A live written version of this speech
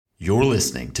You're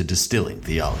listening to Distilling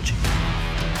Theology.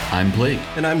 I'm Blake.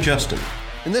 And I'm Justin.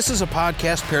 And this is a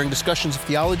podcast pairing discussions of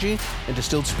theology and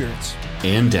distilled spirits.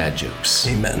 And dad jokes.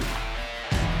 Amen.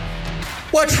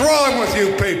 What's wrong with you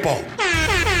people?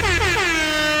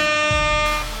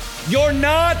 You're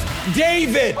not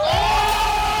David!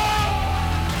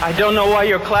 I don't know why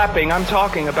you're clapping. I'm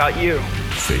talking about you.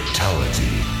 Fatality.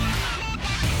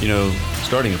 You know,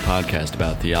 starting a podcast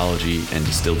about theology and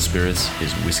distilled spirits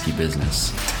is whiskey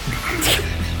business.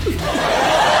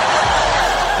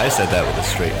 I said that with a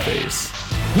straight face.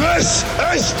 This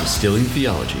is Distilling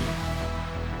Theology.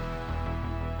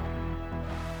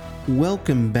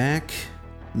 Welcome back,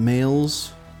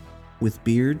 males with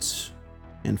beards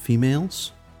and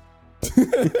females.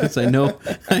 Because I know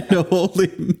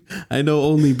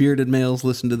only bearded males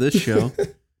listen to this show.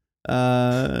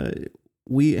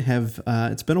 We have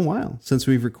it's been a while since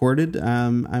we've recorded.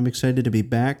 I'm excited to be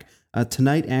back.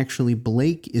 Tonight, actually,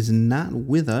 Blake is not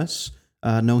with us.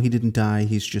 No, he didn't die.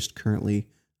 He's just currently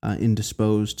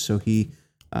indisposed, so he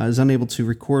is unable to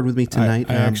record with me tonight.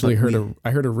 I actually heard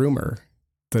a rumor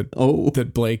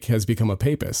that Blake has become a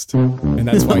papist, and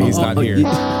that's why he's not here.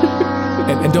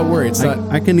 And don't worry, it's not.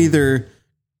 I can neither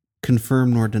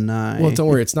confirm nor deny. Well, don't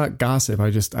worry, it's not gossip.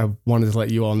 I wanted to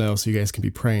let you all know so you guys can be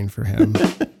praying for him.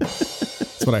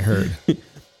 That's what I heard.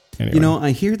 Anyway. You know,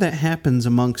 I hear that happens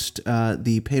amongst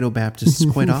the Paedo-Baptists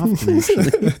quite often,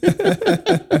 actually.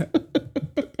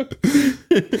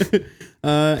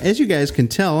 As you guys can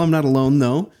tell, I'm not alone,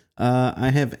 though. I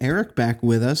have Eric back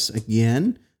with us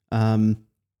again.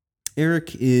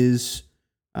 Eric is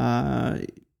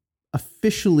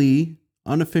unofficially,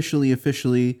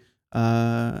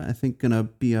 I think, going to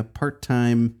be a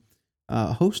part-time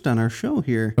host on our show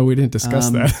here. Oh, we didn't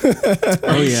discuss that.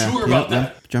 Oh, yeah. Sure about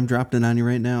that? I'm dropping it on you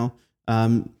right now.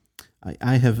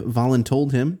 I have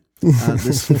voluntold him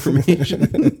this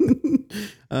information.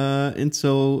 And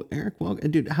so, Eric, well,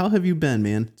 dude, how have you been,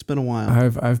 man? It's been a while.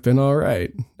 I've been all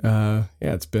right. Yeah,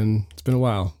 it's been a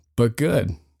while, but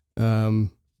good. Yeah,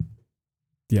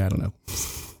 I don't know.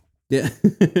 Yeah.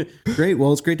 Great.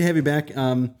 Well, it's great to have you back.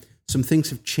 Some things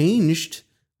have changed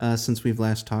since we've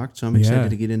last talked, so I'm excited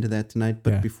to get into that tonight.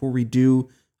 But before we do,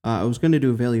 I was going to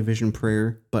do a Valley Vision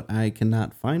prayer, but I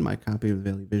cannot find my copy of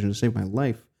Valley Vision to save my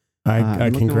life. I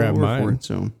can grab mine.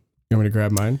 So, you want me to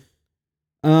grab mine?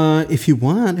 If you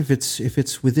want, if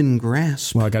it's within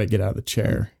grasp. Well, I got to get out of the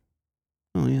chair.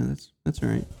 Oh yeah, that's all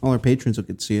right. All our patrons will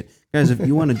get to see it, guys. If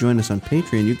you want to join us on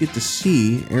Patreon, you get to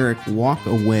see Eric walk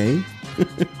away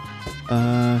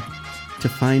to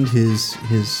find his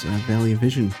Valley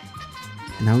Vision.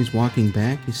 And now he's walking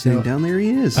back. He's sitting down there. He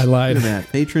is. I lied. Look at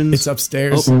that. Patrons. It's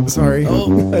upstairs. Sorry. I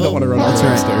don't want to run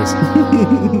upstairs.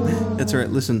 That's all right.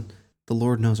 Listen, the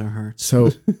Lord knows our hearts.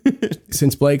 So,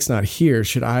 since Blake's not here,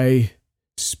 should I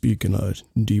speak in a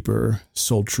deeper,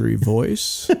 sultry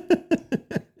voice?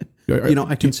 You know,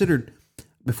 I considered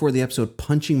before the episode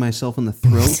punching myself in the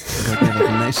throat.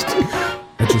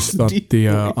 I just thought the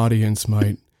audience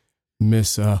might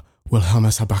miss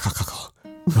Wilhelmus Habakakakal.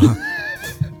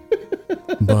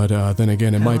 But then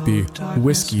again, it might be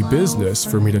whiskey business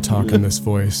for me to talk in this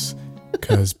voice,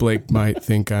 because Blake might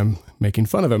think I'm making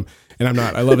fun of him, and I'm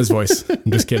not. I love his voice.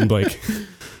 I'm just kidding, Blake.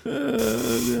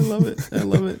 I love it.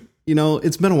 You know,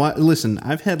 it's been a while. Listen,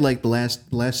 I've had like the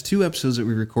last two episodes that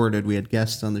we recorded, we had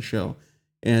guests on the show,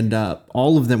 and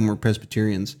all of them were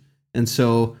Presbyterians, and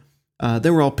so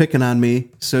they were all picking on me.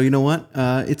 So you know what?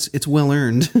 It's well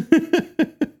earned.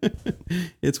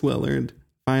 It's well earned.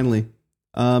 Finally.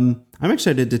 I'm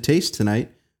excited to taste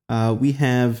tonight. We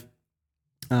have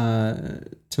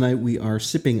tonight we are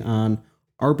sipping on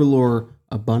Arbelor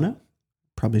Abuna.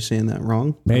 Probably saying that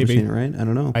wrong. Maybe saying it right. I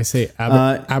don't know. I say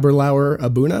Aberlour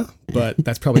Abuna, but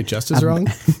that's probably just as wrong.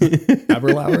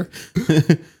 Aberlour.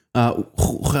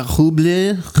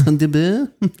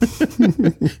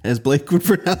 As Blake would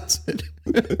pronounce it.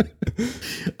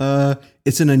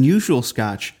 It's an unusual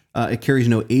Scotch. It carries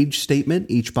no age statement.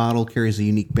 Each bottle carries a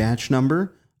unique batch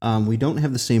number. We don't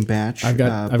have the same batch. I've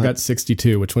got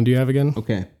 62. Which one do you have again?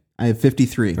 Okay, I have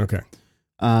 53. Okay.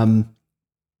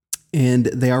 And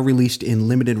they are released in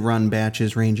limited run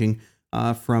batches ranging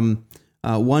from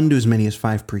 1 to as many as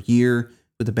 5 per year.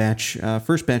 With the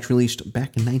first batch released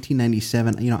back in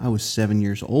 1997. You know, I was 7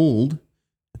 years old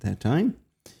at that time.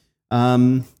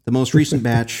 The most recent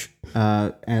batch,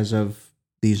 as of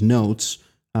these notes,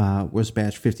 was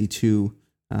batch 52,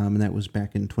 and that was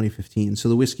back in 2015. So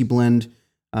the whiskey blend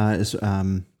is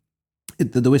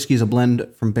the whiskey is a blend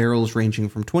from barrels ranging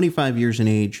from 25 years in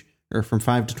age, or from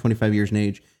 5 to 25 years in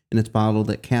age, and it's bottled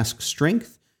at cask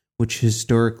strength, which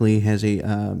historically has a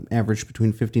average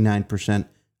between 59%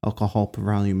 alcohol per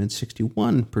volume and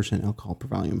 61% alcohol per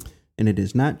volume. And it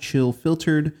is not chill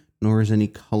filtered, nor is any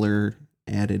color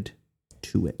added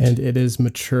to it. And it is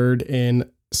matured in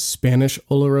Spanish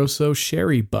Oloroso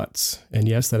sherry butts. And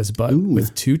yes, that is butt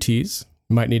with 2 T's.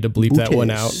 You might need to bleep that one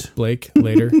out, Blake,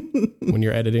 later when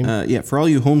you're editing. Yeah, for all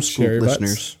you homeschool Sherry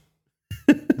listeners.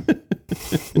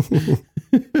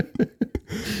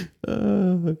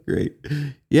 Great.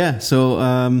 Yeah,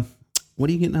 so what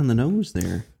are you getting on the nose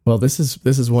there? Well, this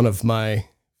is one of my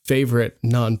favorite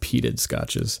non-peated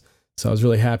scotches. So I was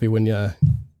really happy when you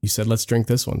said, let's drink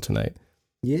this one tonight.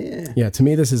 Yeah. Yeah, to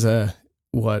me, this is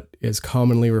what is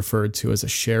commonly referred to as a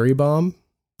sherry bomb.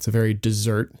 It's a very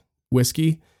dessert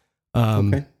whiskey.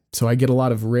 Okay. So I get a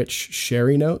lot of rich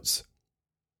sherry notes,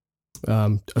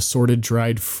 assorted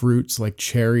dried fruits like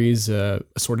cherries,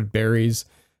 assorted berries,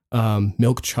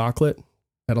 milk chocolate.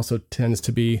 That also tends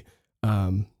to be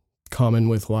common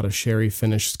with a lot of sherry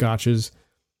finished scotches.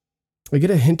 I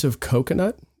get a hint of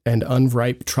coconut and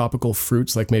unripe tropical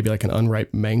fruits, like maybe like an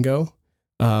unripe mango.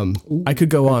 I could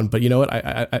go on, but you know what?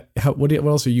 What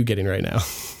else are you getting right now?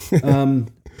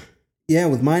 Yeah,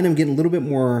 with mine, I'm getting a little bit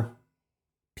more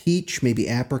peach, maybe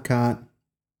apricot,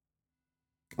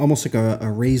 almost like a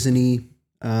raisiny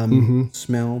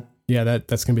smell. Yeah,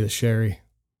 that's gonna be the sherry.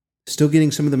 Still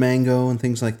getting some of the mango and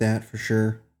things like that for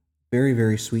sure. Very,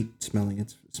 very sweet smelling.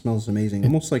 It smells amazing,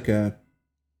 almost like a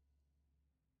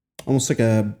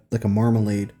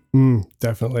marmalade.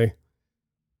 Definitely.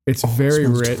 It's very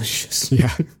rich. Delicious.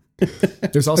 Yeah.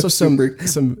 There's also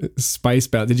some spice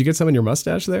bound. Did you get some in your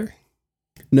mustache there?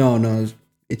 No, it was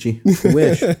itchy. I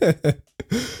wish.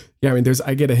 Yeah, I mean,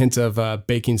 I get a hint of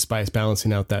baking spice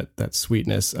balancing out that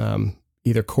sweetness.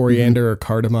 Either coriander or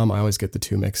cardamom. I always get the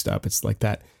two mixed up. It's like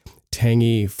that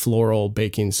tangy floral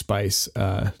baking spice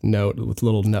note with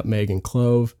little nutmeg and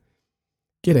clove.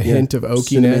 Get a hint of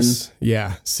oakiness. Cinnamon.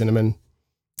 Yeah, cinnamon.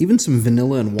 Even some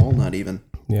vanilla and walnut even.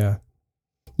 Yeah.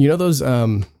 You know those,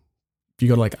 you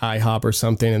go to like IHOP or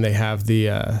something and they have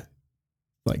the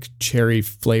like cherry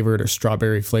flavored or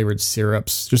strawberry flavored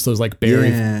syrups, just those like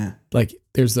berry, like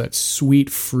there's that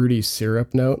sweet fruity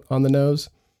syrup note on the nose.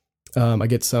 I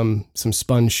get some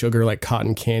spun sugar like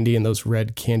cotton candy and those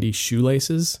red candy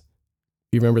shoelaces.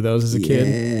 You remember those as a kid?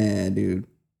 Yeah, dude.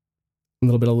 A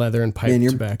little bit of leather and pipe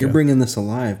tobacco. You're bringing this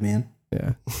alive, man.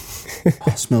 Yeah.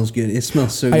 It smells good. It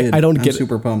smells so good. I'm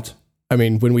super pumped. I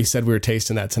mean, when we said we were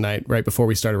tasting that tonight, right before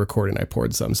we started recording, I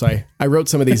poured some. So I wrote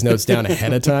some of these notes down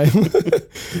ahead of time.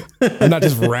 I'm not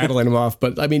just rattling them off,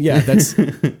 but I mean, yeah,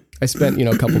 I spent,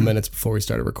 a couple minutes before we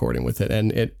started recording with it.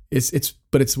 And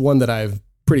it's one that I'm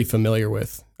pretty familiar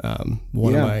with.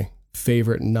 One of my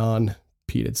favorite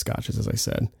non-peated scotches, as I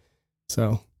said.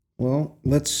 So, well,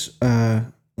 let's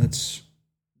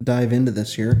dive into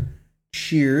this here.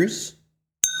 Cheers.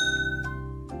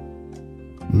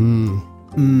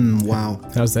 Wow.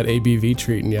 How's that ABV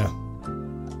treating you?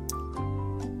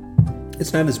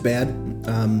 It's not as bad.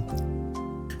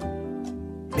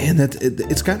 Man,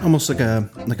 it's got almost like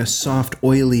a soft,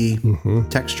 oily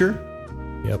texture.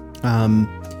 Yep.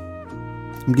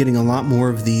 I'm getting a lot more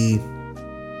of the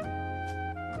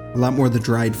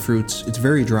dried fruits. It's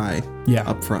very dry. Yeah.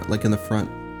 Up front, like in the front,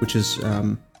 which is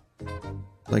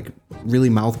like really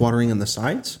mouthwatering on the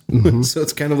sides. So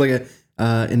it's kind of like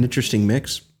an interesting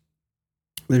mix.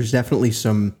 There's definitely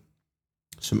some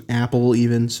apple,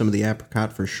 even some of the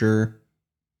apricot for sure.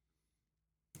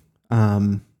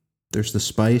 There's the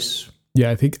spice.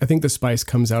 Yeah, I think the spice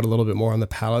comes out a little bit more on the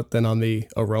palate than on the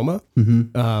aroma.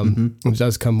 It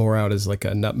does come more out as like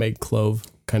a nutmeg, clove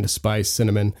kind of spice,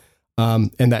 cinnamon,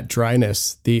 and that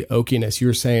dryness, the oakiness. You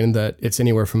were saying that it's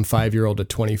anywhere from 5-year-old to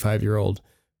 25-year-old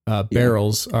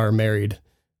barrels are married.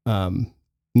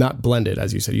 Not blended,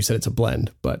 as you said. You said it's a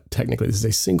blend, but technically this is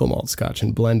a single malt scotch,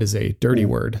 and blend is a dirty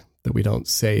word that we don't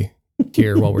say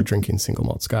here while we're drinking single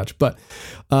malt scotch. But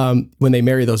when they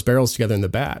marry those barrels together in the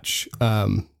batch,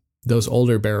 those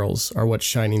older barrels are what's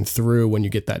shining through when you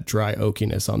get that dry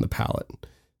oakiness on the palate.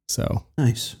 So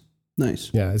nice.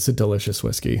 Yeah, it's a delicious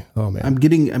whiskey. Oh man, I'm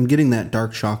getting that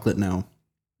dark chocolate now.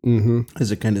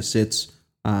 As it kind of sits,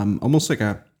 almost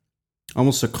a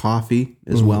coffee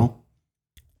as well.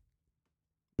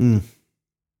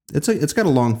 It's got a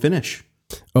long finish.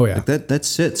 Oh yeah, like that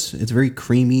sits. It's very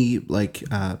creamy, like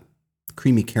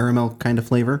creamy caramel kind of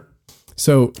flavor.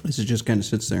 So this just kind of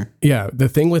sits there. Yeah, the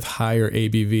thing with higher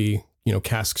ABV,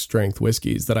 cask strength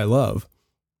whiskeys that I love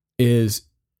is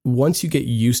once you get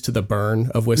used to the burn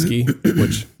of whiskey,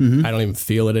 which I don't even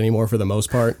feel it anymore for the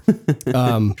most part.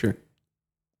 Sure.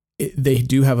 They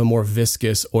do have a more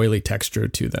viscous, oily texture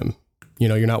to them.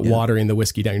 You're not watering the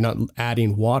whiskey down. You're not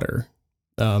adding water.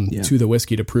 to the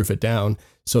whiskey to proof it down.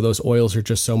 So those oils are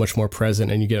just so much more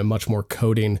present, and you get a much more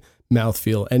coating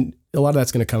mouthfeel. And a lot of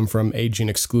that's going to come from aging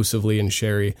exclusively in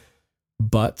sherry.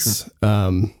 But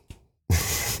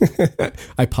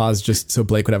I paused just so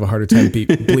Blake would have a harder time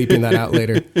bleeping that out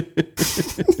later.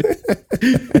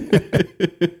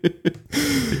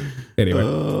 Anyway,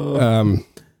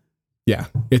 yeah,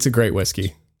 it's a great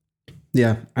whiskey.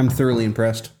 Yeah, I'm thoroughly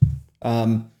impressed.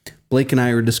 Blake and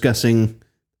I were discussing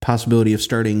possibility of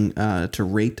starting to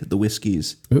rate the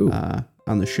whiskeys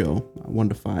on the show, 1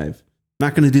 to 5.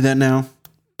 Not going to do that now,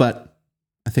 but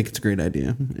I think it's a great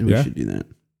idea, and we should do that.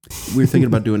 We were thinking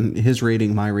about doing his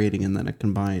rating, my rating, and then a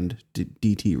combined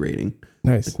DT rating.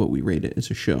 Nice, like what we rate it as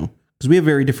a show, because we have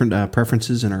very different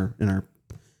preferences in our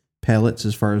palates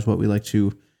as far as what we like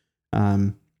to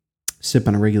sip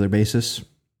on a regular basis.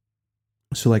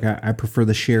 So, like, I prefer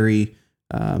the sherry,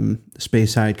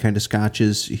 Speyside kind of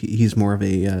scotches. He's more of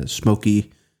a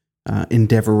smoky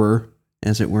endeavorer,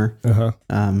 as it were.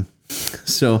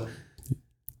 So,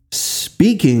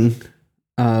 speaking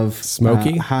of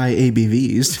smoky high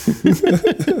ABVs,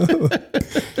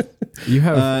 you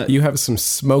have some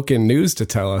smoking news to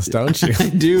tell us, don't you?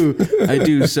 I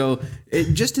do. So,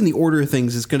 just in the order of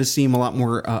things, it's going to seem a lot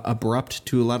more abrupt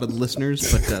to a lot of the listeners,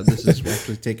 but this is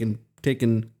actually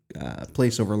taken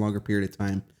place over a longer period of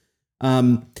time.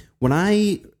 When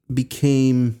I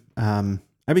became a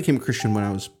Christian when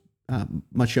I was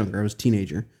much younger. I was a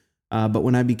teenager. But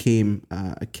when I became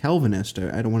a Calvinist,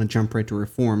 I don't want to jump right to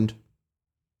Reformed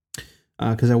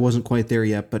because I wasn't quite there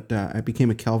yet, but I became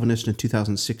a Calvinist in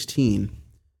 2016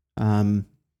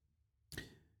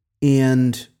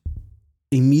 and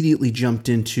immediately jumped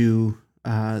into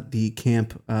the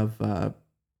camp of, I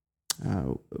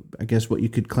guess what you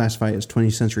could classify as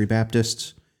 20th century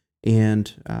Baptists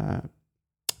and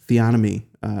theonomy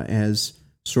as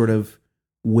sort of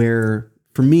where,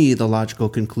 for me, the logical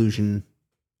conclusion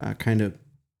that's kind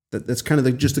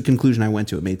of just the conclusion I went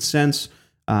to. It made sense.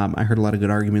 I heard a lot of good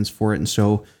arguments for it. And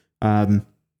so I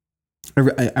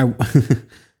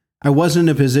wasn't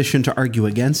in a position to argue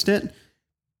against it.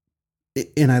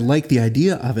 And I like the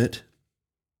idea of it.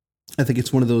 I think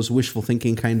it's one of those wishful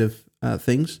thinking kind of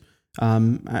things.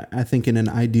 I think in an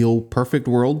ideal, perfect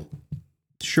world,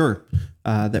 sure,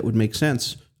 that would make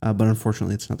sense. But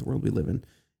unfortunately, it's not the world we live in.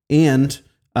 And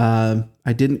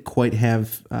I didn't quite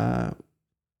have the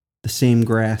same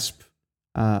grasp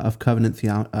of covenant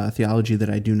theology that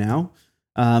I do now.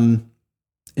 And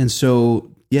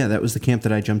so, yeah, that was the camp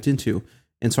that I jumped into.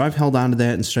 And so I've held on to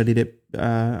that and studied it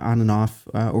on and off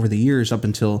over the years up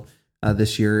until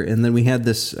this year. And then we had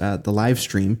this, the live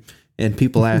stream, and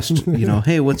people asked,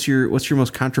 hey, what's your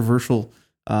most controversial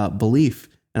belief?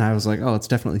 And I was like, oh, it's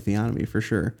definitely theonomy for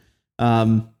sure.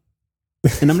 And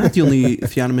I'm not the only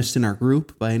theonomist in our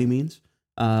group by any means.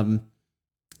 Well,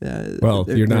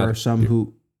 you're not. There are some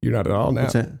who... You're not at all now.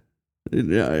 What's that?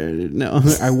 No,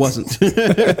 I wasn't.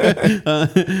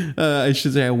 I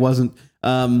should say I wasn't.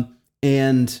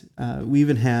 And we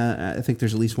even had, I think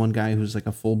there's at least one guy who's like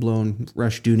a full-blown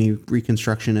Rushdoony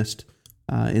reconstructionist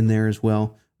in there as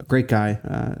well. A great guy,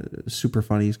 super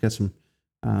funny. He's got some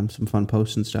fun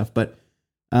posts and stuff. But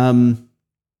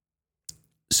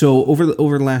so over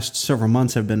the last several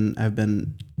months, I've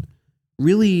been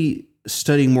really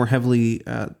studying more heavily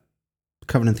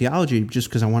covenant theology, just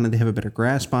because I wanted to have a better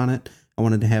grasp on it. I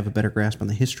wanted to have a better grasp on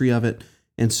the history of it,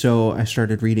 and so I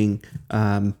started reading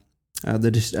the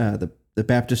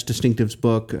Baptist Distinctives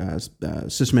book,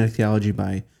 Systematic Theology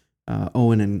by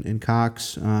Owen and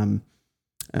Cox.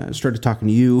 Started talking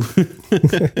to you,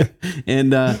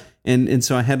 and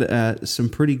so I had some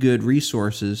pretty good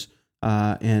resources,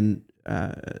 and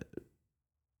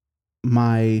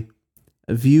my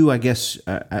view, I guess,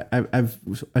 I've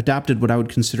adopted what I would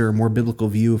consider a more biblical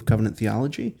view of covenant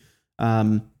theology.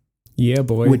 Yeah,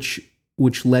 boy.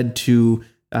 Which led to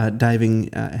diving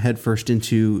headfirst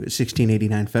into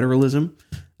 1689 federalism,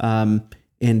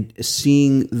 and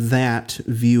seeing that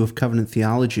view of covenant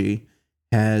theology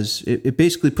has it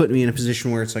basically put me in a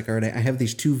position where it's like, all right, I have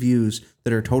these two views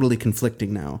that are totally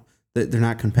conflicting now, that they're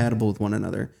not compatible with one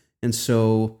another, and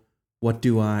so what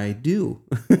do I do?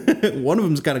 One of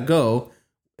them's got to go.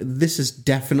 This is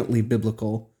definitely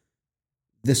biblical.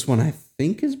 This one I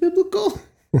think is biblical.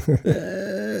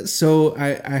 So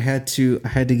I had to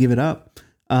give it up.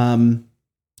 And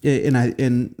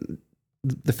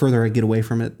the further I get away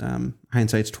from it,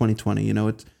 hindsight's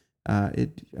 20/20.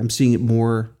 I'm seeing it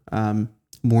more and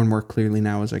more clearly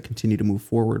now as I continue to move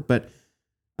forward. But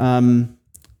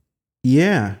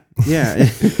yeah.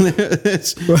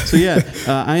 So yeah,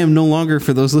 I am no longer,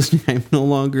 for those listening, I'm no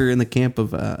longer in the camp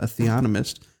of a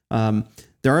theonomist.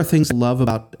 there are things I love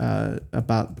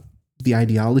about the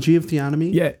ideology of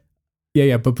theonomy.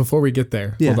 Yeah. But before we get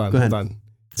there, hold on.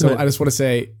 So I just want to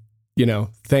say,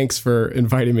 thanks for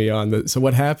inviting me on. So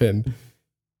what happened?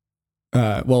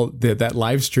 That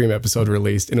live stream episode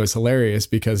released, and it was hilarious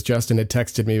because Justin had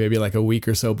texted me maybe like a week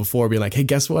or so before, being like, "Hey,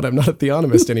 guess what? I'm not a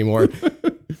theonomist anymore."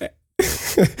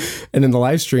 And then the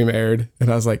live stream aired,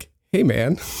 and I was like, "Hey,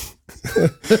 man."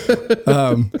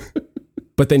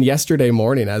 But then yesterday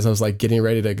morning, as I was like getting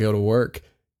ready to go to work,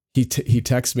 he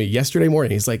texted me yesterday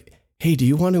morning. He's like, "Hey, do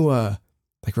you want to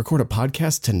record a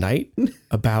podcast tonight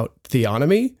about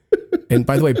theonomy? And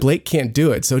by the way, Blake can't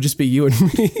do it, so just be you and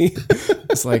me."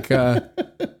 It's like,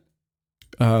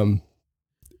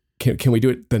 can we do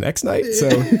it the next night? So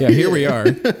yeah, here we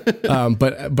are.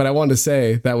 But I wanted to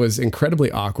say that was incredibly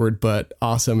awkward, but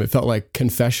awesome. It felt like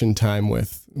confession time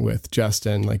with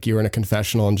Justin. Like you were in a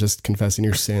confessional and just confessing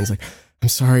your sins. Like, I'm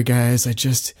sorry, guys. I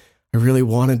really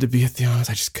wanted to be a theonomist.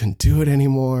 I just couldn't do it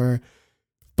anymore.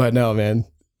 But no, man,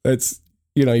 it's,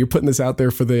 you're putting this out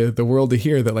there for the world to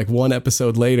hear that like one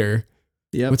episode later,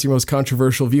 what's your most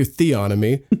controversial view?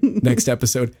 Theonomy. Next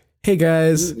episode, hey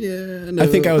guys, I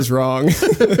think I was wrong.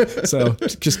 So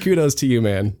just kudos to you,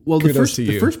 man. Well, the first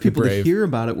people to hear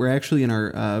about it were actually in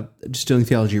our Distilling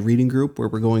Theology reading group, where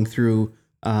we're going through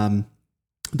the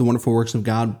Wonderful Works of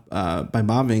God by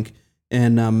Bavinck,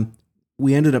 and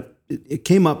we ended up, it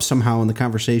came up somehow in the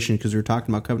conversation because we were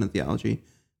talking about covenant theology.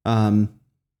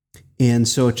 And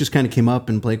so it just kind of came up,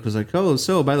 and Blake was like, "Oh,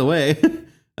 so by the way,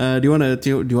 do you want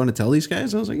to tell these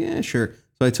guys?" I was like, "Yeah, sure."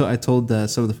 So I told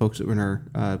some of the folks that were in our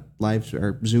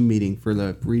our Zoom meeting for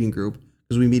the reading group,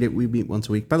 because we meet once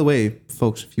a week. By the way,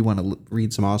 folks, if you want to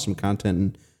read some awesome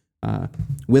content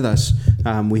with us,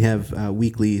 we have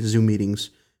weekly Zoom meetings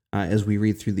as we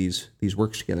read through these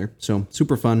works together. So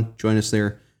super fun. Join us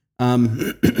there.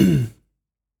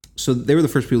 So they were the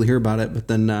first people to hear about it, but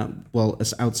then,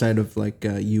 outside of like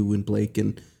you and Blake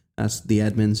and us, the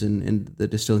admins and the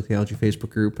Distilling Theology Facebook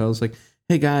group, I was like,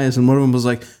 "Hey guys," and one of them was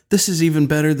like, "This is even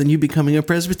better than you becoming a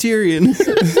Presbyterian."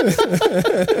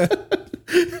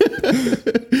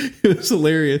 It was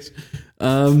hilarious.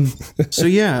 So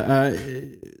yeah,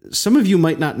 some of you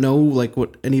might not know like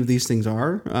what any of these things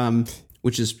are,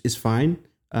 which is fine.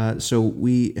 So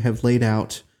we have laid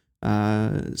out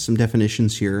some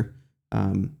definitions here.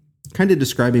 Kind of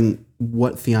describing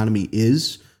what theonomy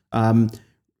is.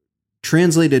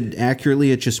 Translated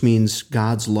accurately, it just means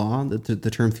God's law. The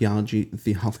term theology,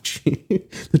 the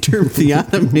term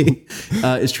theonomy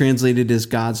is translated as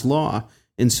God's law.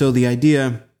 And so the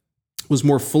idea was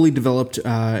more fully developed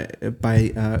by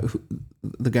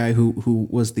the guy who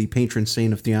was the patron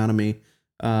saint of theonomy,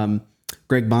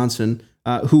 Greg Bahnsen,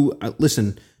 who,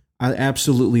 listen, I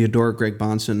absolutely adore Greg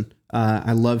Bahnsen.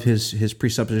 I love his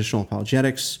presuppositional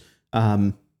apologetics.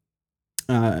 I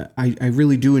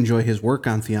really do enjoy his work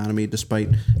on theonomy, despite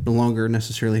no longer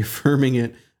necessarily affirming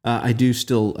it. I do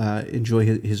still enjoy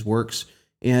his works,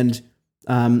 and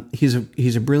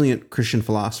he's a brilliant Christian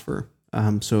philosopher.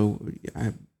 So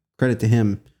credit to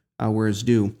him where it's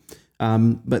due.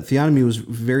 But theonomy was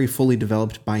very fully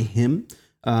developed by him,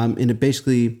 and it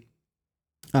basically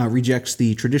rejects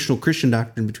the traditional Christian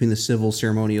doctrine between the civil,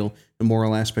 ceremonial, and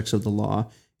moral aspects of the law.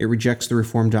 It rejects the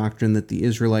Reformed doctrine that the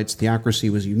Israelites'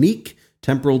 theocracy was unique,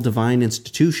 temporal, divine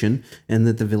institution, and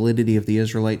that the validity of the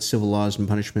Israelite civil laws and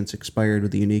punishments expired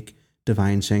with the unique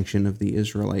divine sanction of the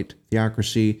Israelite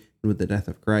theocracy and with the death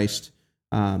of Christ.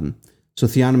 So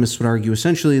theonomists would argue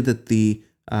essentially that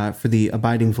for the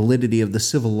abiding validity of the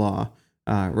civil law,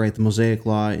 the Mosaic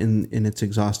law in its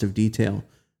exhaustive detail.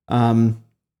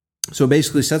 So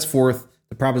basically sets forth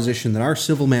the proposition that our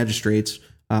civil magistrates,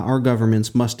 our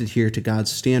governments, must adhere to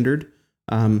God's standard,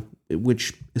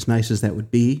 which, as nice as that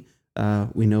would be,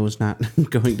 we know is not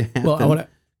going to happen. Well, I want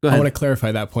to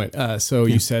clarify that point. So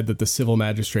you said that the civil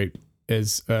magistrate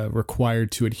is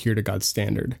required to adhere to God's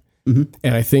standard. Mm-hmm.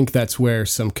 And I think that's where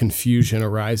some confusion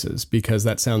arises, because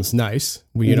that sounds nice.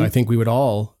 I think we would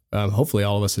all, hopefully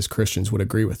all of us as Christians would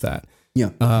agree with that. Yeah.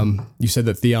 You said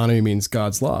that theonomy means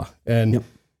God's law. And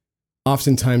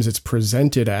oftentimes it's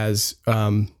presented as,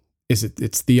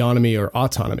 it's theonomy or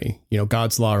autonomy,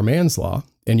 God's law or man's law.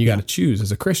 And you got to choose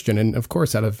as a Christian. And of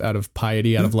course, out of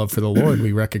piety, out of love for the Lord,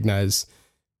 we recognize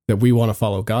that we want to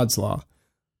follow God's law.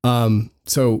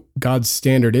 So God's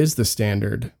standard is the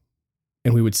standard,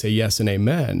 and we would say yes and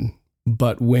amen.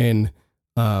 But when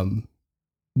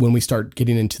we start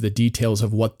getting into the details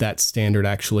of what that standard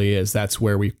actually is, that's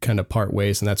where we kind of part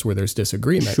ways, and that's where there's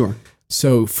disagreement. Sure.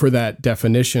 So for that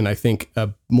definition, I think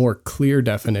a more clear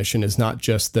definition is not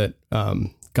just that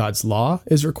God's law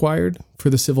is required for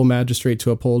the civil magistrate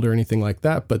to uphold or anything like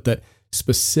that, but that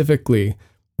specifically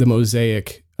the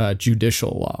Mosaic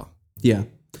judicial law. Yeah.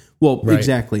 Well, Right.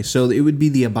 exactly. So it would be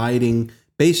the abiding.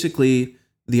 Basically,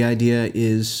 the idea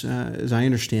is, as I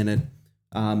understand it,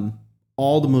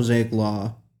 all the Mosaic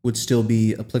law would still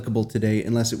be applicable today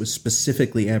unless it was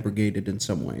specifically abrogated in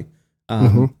some way.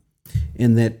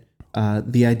 And that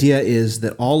the idea is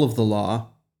that all of the law,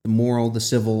 the moral, the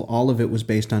civil, all of it was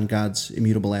based on God's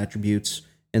immutable attributes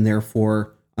and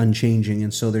therefore unchanging.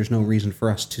 And so there's no reason for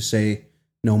us to say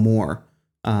no more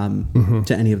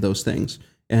to any of those things.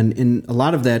 And in a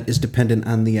lot of that is dependent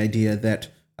on the idea that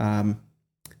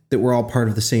that we're all part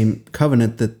of the same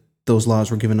covenant that those laws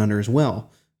were given under as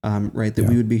well, right? That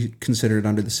we would be considered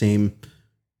under the same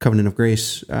covenant of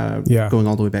grace, going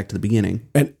all the way back to the beginning.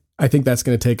 And I think that's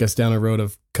going to take us down a road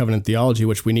of covenant theology,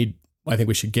 which I think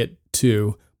we should get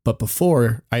to. But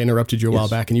before, I interrupted you a while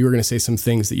back, and you were going to say some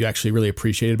things that you actually really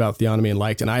appreciated about theonomy and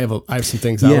liked. And I have some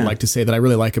things I would like to say that I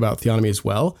really like about theonomy as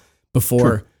well.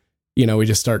 Before, we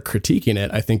just start critiquing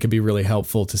it, I think it'd be really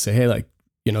helpful to say, hey,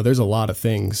 there's a lot of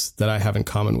things that I have in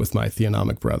common with my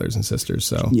theonomic brothers and sisters.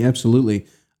 So yeah, absolutely.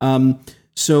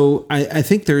 So I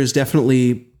think there is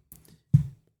definitely,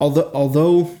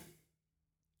 although,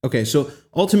 okay, so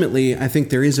ultimately, I think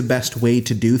there is a best way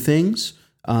to do things.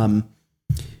 I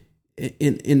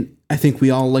think we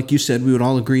all, like you said, we would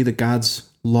all agree that God's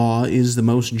law is the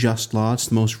most just law. It's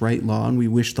the most right law, and we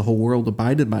wish the whole world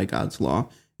abided by God's law.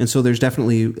 And so there's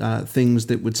definitely things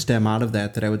that would stem out of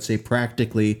that I would say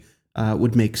practically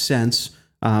would make sense.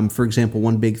 For example,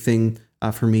 one big thing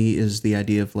for me is the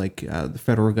idea of the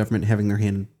federal government having their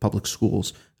hand in public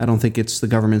schools. I don't think it's the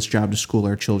government's job to school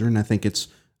our children. I think it's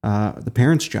the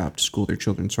parents' job to school their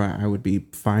children. So I would be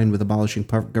fine with abolishing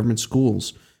government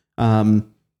schools. Death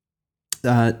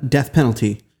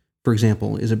penalty, for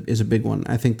example, is a big one.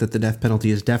 I think that the death penalty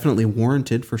is definitely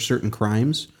warranted for certain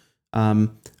crimes.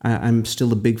 I'm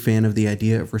still a big fan of the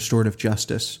idea of restorative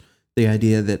justice, the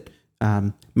idea that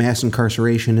mass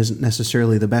incarceration isn't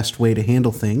necessarily the best way to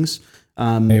handle things.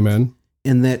 Amen.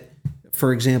 And that,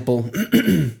 for example,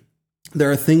 there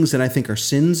are things that I think are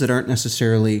sins that aren't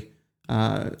necessarily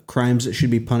crimes that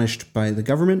should be punished by the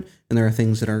government, and there are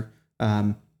things that are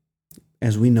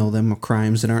as we know them, are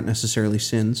crimes that aren't necessarily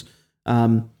sins.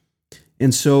 And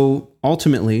so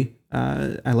ultimately,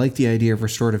 I like the idea of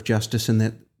restorative justice in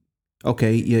that,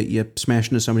 okay, you smash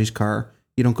into somebody's car,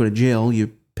 you don't go to jail,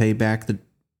 you pay back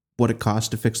what it costs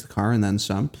to fix the car and then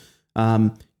some.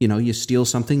 You steal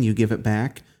something, you give it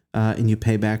back, and you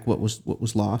pay back what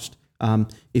was lost.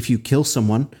 If you kill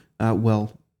someone,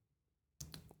 the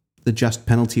just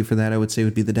penalty for that, I would say,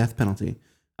 would be the death penalty.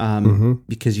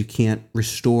 Because you can't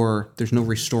restore, there's no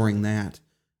restoring that.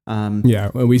 And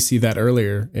we see that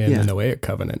earlier in the Noahic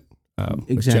covenant,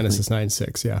 with Genesis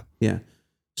 9:6. Yeah.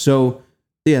 So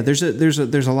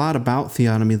there's a lot about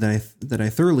theonomy that I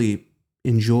thoroughly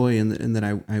enjoy and that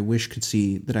I wish I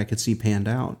could see panned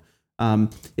out. I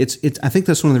think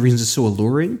that's one of the reasons it's so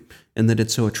alluring and that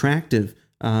it's so attractive,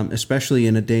 especially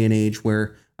in a day and age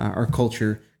where our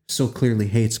culture so clearly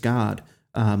hates God.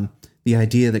 The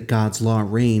idea that God's law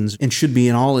reigns and should be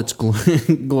in all its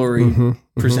glory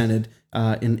presented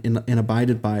and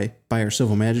abided by our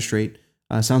civil magistrate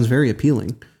sounds very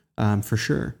appealing, for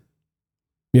sure.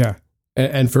 Yeah.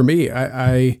 And for me,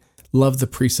 I love the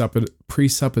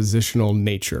presuppositional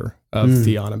nature of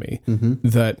theonomy,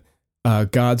 that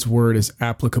God's word is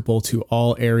applicable to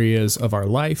all areas of our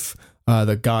life,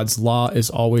 that God's law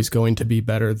is always going to be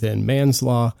better than man's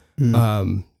law.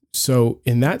 So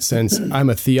in that sense, I'm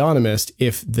a theonomist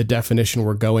if the definition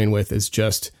we're going with is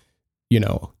just,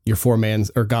 you're for man's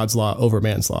or God's law over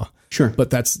man's law. Sure. But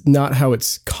that's not how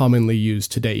it's commonly used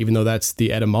today, even though that's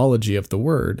the etymology of the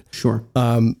word. Sure.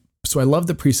 So I love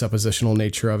the presuppositional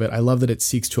nature of it. I love that it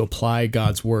seeks to apply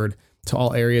God's word to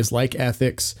all areas like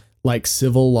ethics, like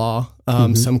civil law.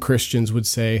 Some Christians would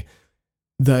say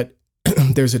that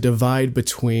there's a divide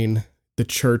between the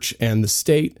church and the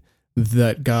state,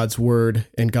 that God's word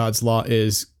and God's law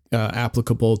is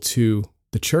applicable to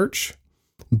the church,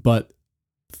 but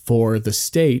for the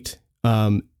state,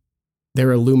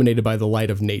 they're illuminated by the light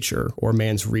of nature or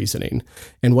man's reasoning.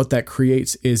 And what that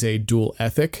creates is a dual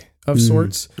ethic of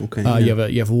sorts. Okay.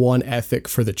 You have one ethic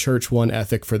for the church, one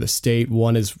ethic for the state.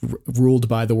 One is ruled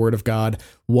by the word of God.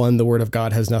 One, the word of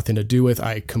God has nothing to do with.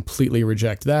 I completely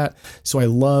reject that. So I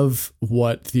love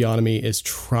what theonomy is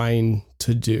trying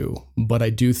to do, but I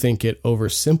do think it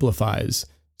oversimplifies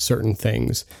certain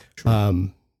things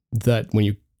that when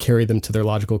you carry them to their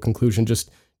logical conclusion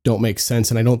just don't make sense.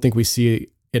 And I don't think we see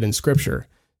it in scripture.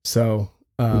 So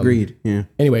agreed. Yeah.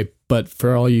 Anyway, but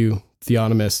for all you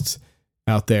theonomists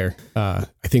out there, I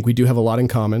think we do have a lot in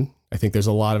common. I think there's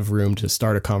a lot of room to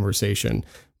start a conversation,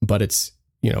 but it's,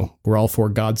 we're all for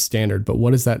God's standard, but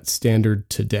what is that standard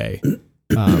today?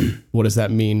 What does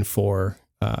that mean for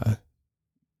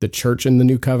the church in the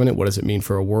new covenant? What does it mean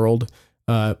for a world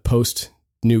post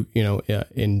new,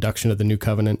 induction of the new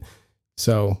covenant?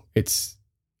 So it's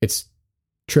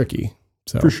tricky.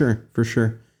 So For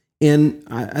sure. And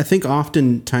I think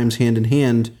oftentimes hand in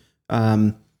hand,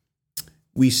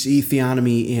 we see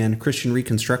theonomy and Christian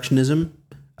Reconstructionism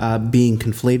being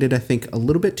conflated, I think, a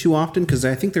little bit too often, because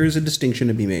I think there is a distinction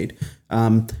to be made.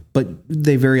 But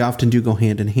they very often do go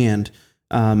hand in hand.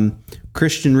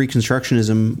 Christian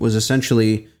Reconstructionism was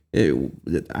essentially,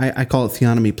 I call it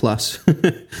theonomy plus,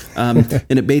 and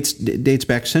it dates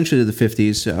back essentially to the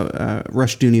 50s.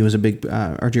 Rushdoony was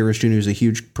R.J. Rushdoony was a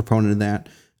huge proponent of that.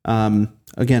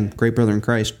 Again, great brother in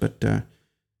Christ, but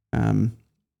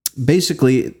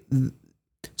basically,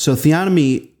 so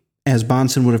theonomy, as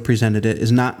Bahnsen would have presented it,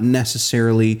 is not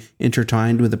necessarily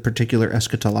intertwined with a particular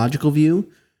eschatological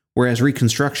view, whereas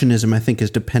Reconstructionism, I think,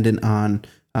 is dependent on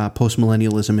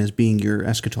postmillennialism as being your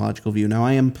eschatological view. Now,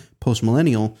 I am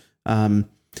postmillennial,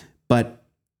 but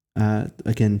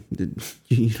again,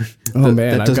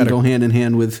 that doesn't go hand in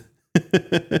hand with...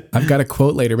 I've got a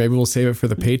quote later. Maybe we'll save it for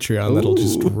the Patreon. That'll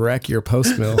just wreck your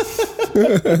post mill.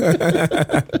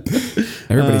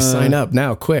 Everybody sign up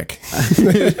now, quick.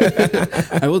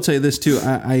 I will tell you this too.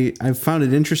 I've found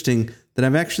it interesting that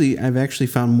I've actually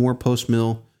found more post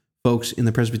mill folks in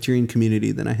the Presbyterian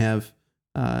community than I have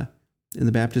in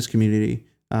the Baptist community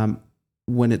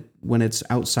when it's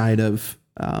outside of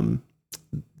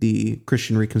the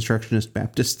Christian Reconstructionist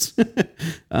Baptists.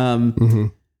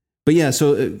 But yeah,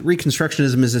 so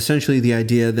Reconstructionism is essentially the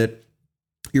idea that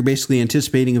you're basically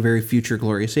anticipating a very future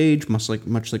glorious age, much like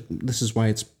this is why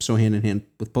it's so hand in hand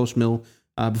with post mill,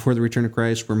 before the return of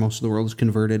Christ, where most of the world is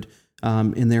converted,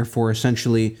 and therefore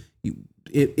essentially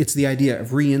it's the idea of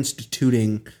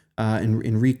reinstituting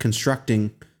and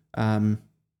reconstructing what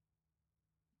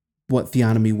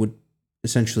theonomy would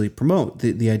essentially promote,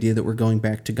 the idea that we're going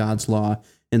back to God's law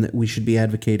and that we should be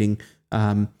advocating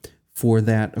for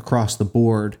that across the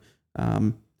board.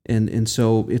 And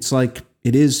so it's like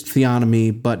it is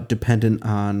theonomy, but dependent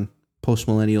on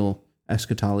postmillennial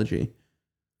eschatology.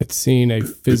 It's seeing a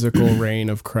physical reign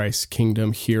of Christ's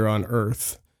kingdom here on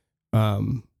earth,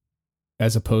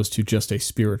 as opposed to just a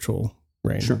spiritual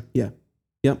reign. Sure. Yeah.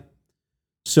 Yep.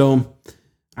 So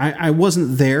I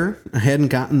wasn't there. I hadn't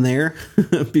gotten there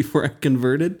before I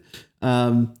converted.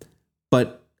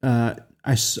 But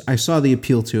I saw the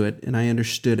appeal to it and I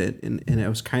understood it. And I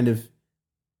was kind of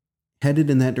headed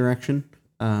in that direction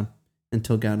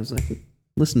until God was like,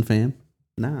 listen, fam,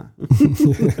 nah.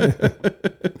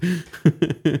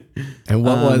 And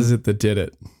what was it that did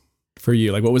it for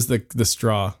you? Like, what was the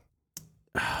straw?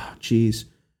 Geez.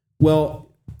 Well,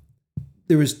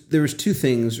 there was two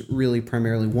things really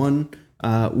primarily. One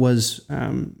was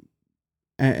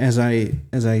as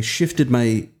I shifted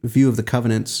my view of the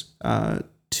covenants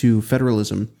to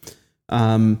federalism,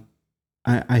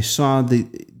 I saw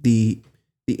the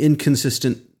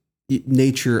inconsistent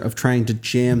nature of trying to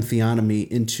jam theonomy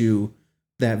into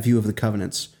that view of the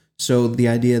covenants. So the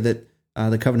idea that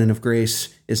the covenant of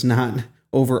grace is not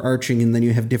overarching, and then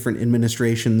you have different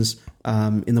administrations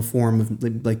in the form of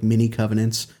like mini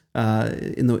covenants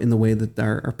in the way that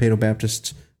our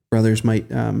Paedo-Baptist brothers might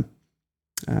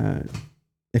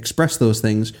express those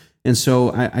things. And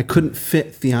so I couldn't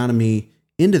fit theonomy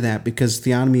into that, because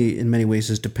theonomy in many ways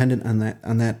is dependent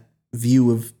on that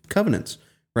view of covenants,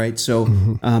 right? So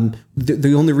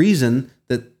the only reason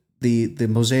that the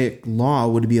Mosaic law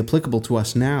would be applicable to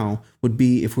us now would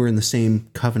be if we're in the same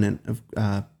covenant of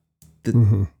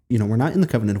we're not in the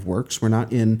covenant of works. We're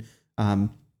not in.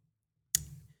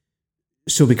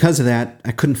 So because of that,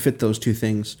 I couldn't fit those two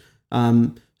things.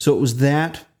 So it was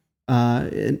that,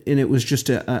 and it was just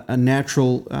a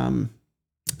natural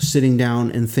sitting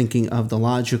down and thinking of the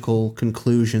logical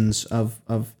conclusions of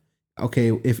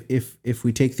okay, if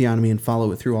we take theonomy and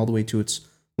follow it through all the way to its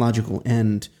logical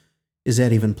end, is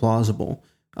that even plausible?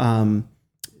 And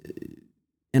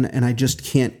I just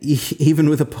can't, even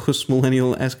with a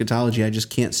postmillennial eschatology, I just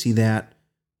can't see that.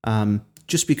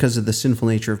 Just because of the sinful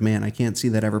nature of man, I can't see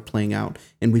that ever playing out,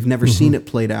 and we've never seen it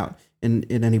played out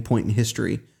at any point in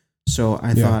history. So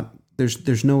I thought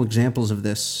there's no examples of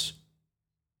this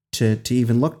to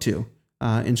even look to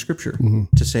in Scripture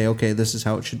to say, okay, this is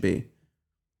how it should be.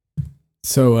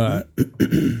 So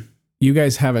you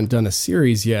guys haven't done a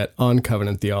series yet on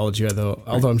covenant theology,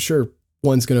 although I'm sure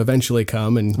one's going to eventually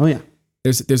come. And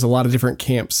there's a lot of different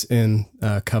camps in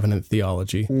covenant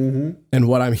theology, and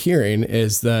what I'm hearing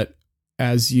is that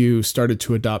as you started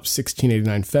to adopt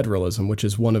 1689 federalism, which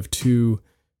is one of two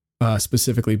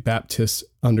specifically Baptist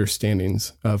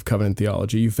understandings of covenant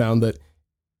theology, you found that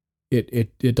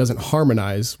it doesn't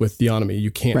harmonize with theonomy.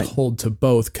 You can't hold to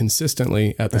both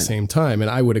consistently at the same time. And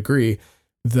I would agree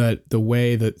that the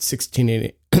way that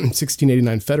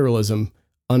 1689 federalism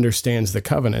understands the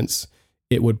covenants,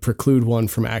 it would preclude one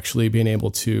from actually being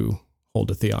able to hold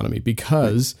to theonomy,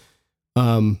 because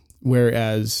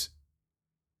whereas,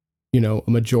 a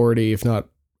majority, if not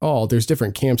all, there's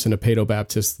different camps in a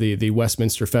Paedo-Baptist, the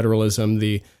Westminster federalism,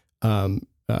 the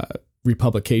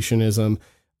republicanism.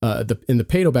 In the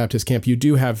Paedo-Baptist camp, you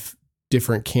do have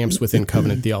different camps within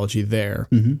covenant theology there.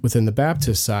 Within the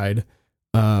Baptist side,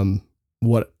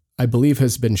 what I believe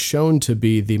has been shown to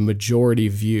be the majority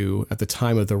view at the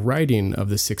time of the writing of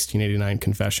the 1689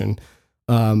 confession,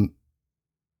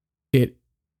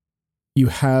 you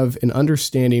have an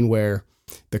understanding where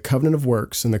the covenant of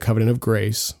works and the covenant of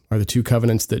grace are the two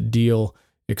covenants that deal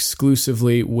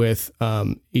exclusively with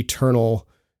eternal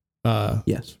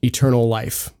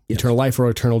life, eternal life or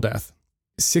eternal death.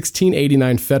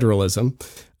 1689 federalism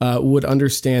would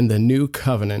understand the new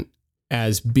covenant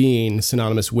as being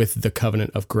synonymous with the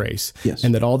covenant of grace,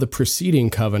 and that all the preceding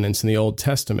covenants in the Old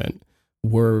Testament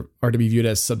are to be viewed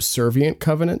as subservient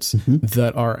covenants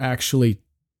that are actually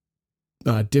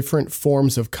different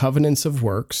forms of covenants of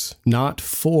works, not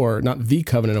the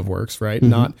covenant of works, right?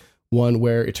 Not one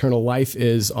where eternal life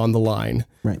is on the line,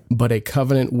 but a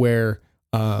covenant where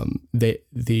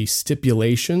the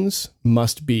stipulations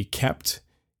must be kept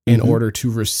in order to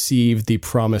receive the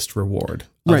promised reward.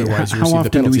 Right. Otherwise, you how receive often the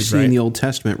penalties, do we see in the Old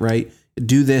Testament, right?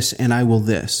 Do this and I will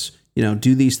this.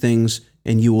 Do these things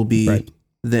and you will be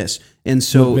this. And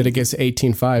so Leviticus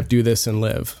 18:5, do this and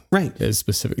live. Right. Is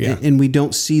specific. Yeah. And we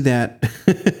don't see that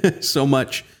so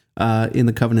much in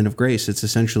the covenant of grace. It's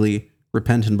essentially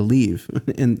repent and believe,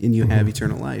 and you have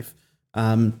eternal life.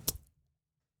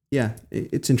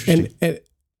 It's interesting.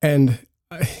 And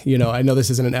I know this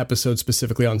isn't an episode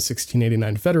specifically on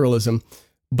 1689 federalism,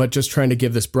 but just trying to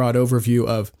give this broad overview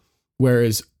of,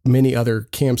 whereas many other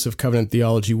camps of covenant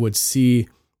theology would see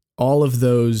all of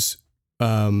those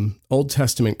Old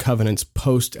Testament covenants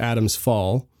post Adam's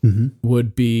fall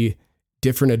would be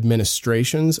different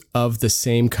administrations of the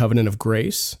same covenant of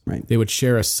grace. Right. They would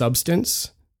share a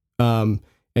substance. And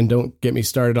don't get me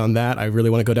started on that. I really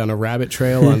want to go down a rabbit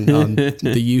trail on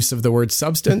the use of the word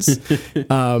substance.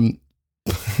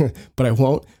 But I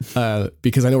won't,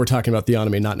 because I know we're talking about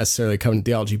theonomy, not necessarily covenant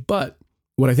theology. But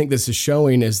what I think this is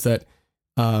showing is that,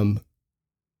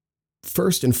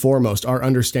 first and foremost, our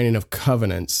understanding of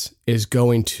covenants is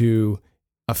going to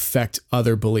affect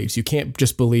other beliefs. You can't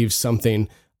just believe something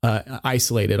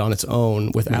isolated on its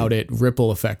own without it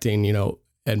ripple affecting,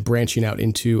 and branching out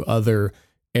into other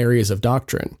areas of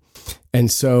doctrine. And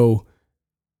so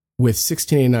with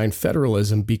 1689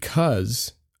 federalism,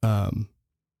 because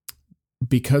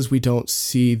we don't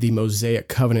see the Mosaic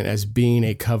covenant as being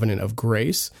a covenant of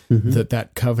grace,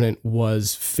 that covenant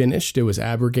was finished. It was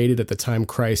abrogated at the time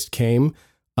Christ came.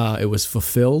 It was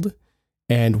fulfilled,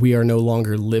 and we are no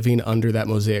longer living under that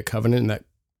Mosaic covenant. And that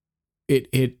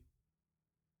it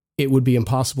would be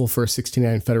impossible for a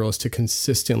 1689 Federalist to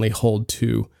consistently hold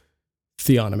to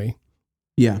theonomy.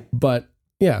 But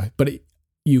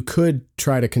you could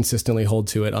try to consistently hold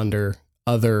to it under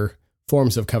other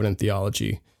forms of covenant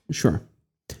theology. Sure.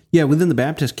 Yeah, within the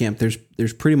Baptist camp,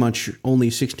 there's pretty much only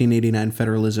 1689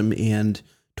 federalism and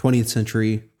 20th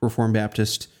century Reformed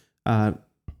Baptist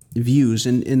views,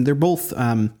 and they're both,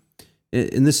 and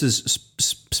this is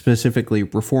specifically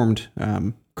Reformed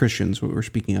Christians, what we're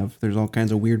speaking of. There's all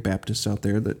kinds of weird Baptists out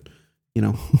there that,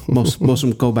 most of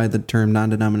them go by the term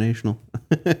non-denominational.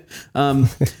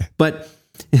 But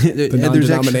the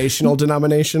non-denominational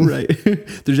denomination, right?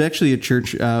 There's actually a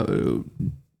church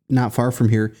not far from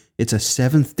here. It's a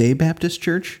Seventh-day Baptist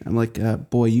church. I'm like,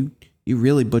 boy, you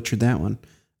really butchered that one.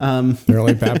 They're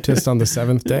only Baptist on the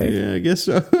seventh day. Yeah, I guess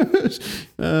so.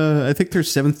 I think they're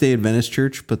Seventh-day Adventist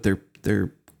church, but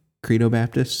they're Credo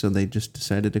Baptist, so they just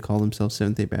decided to call themselves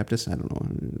Seventh-day Baptist. I don't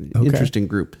know. Okay. Interesting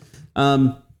group.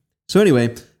 So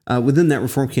anyway, within that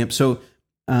Reformed camp,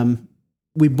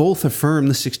 we both affirm the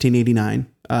 1689.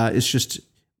 It's just,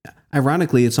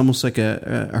 ironically, it's almost like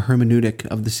a hermeneutic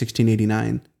of the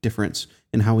 1689 difference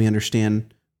in how we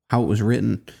understand how it was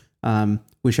written,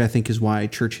 which I think is why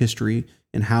church history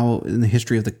and how in the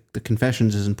history of the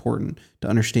confessions is important to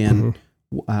understand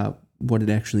what it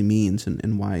actually means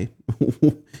and why,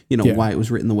 why it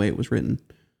was written the way it was written.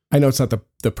 I know it's not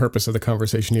the purpose of the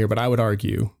conversation here, but I would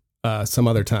argue some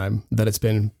other time that it's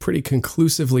been pretty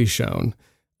conclusively shown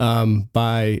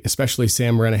by especially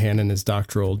Sam Renahan in his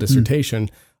doctoral dissertation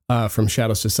from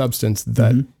Shadows to Substance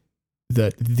that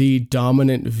the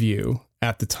dominant view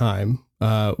at the time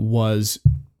was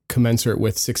commensurate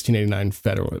with 1689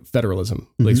 federalism,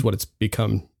 at least what it's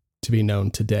become to be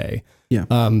known today. Yeah.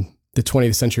 The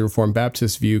 20th century Reformed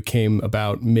Baptist view came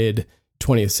about mid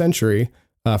 20th century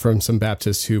from some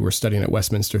Baptists who were studying at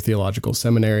Westminster Theological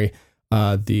Seminary.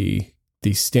 The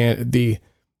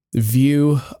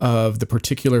view of the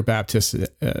particular Baptists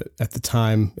at the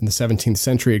time in the 17th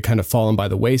century had kind of fallen by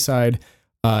the wayside.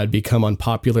 Had become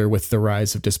unpopular with the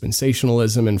rise of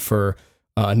dispensationalism, and for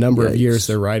a number of years,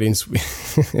 their writings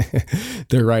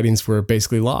were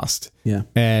basically lost. Yeah,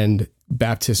 and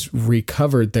Baptists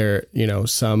recovered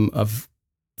some of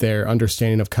their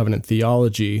understanding of covenant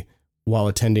theology while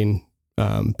attending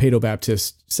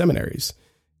Paedo-Baptist seminaries,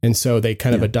 and so they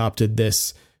kind of adopted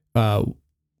this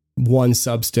one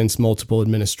substance, multiple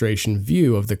administration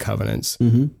view of the covenants.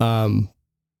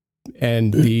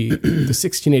 And the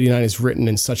 1689 is written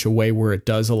in such a way where it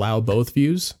does allow both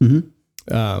views,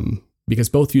 because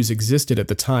both views existed at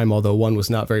the time, although one was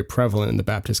not very prevalent in the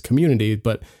Baptist community.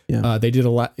 But they did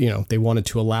allow, they wanted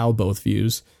to allow both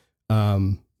views.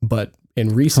 But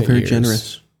in recent years,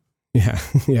 generous. Yeah.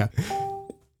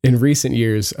 In recent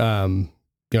years, I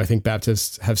think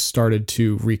Baptists have started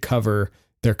to recover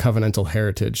their covenantal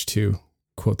heritage, to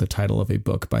quote the title of a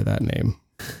book by that name.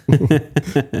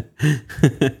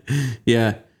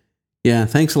 Yeah.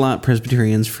 Thanks a lot,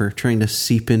 Presbyterians, for trying to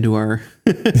seep into our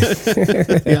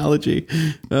theology.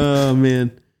 Oh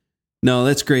man, no,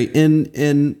 that's great.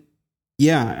 And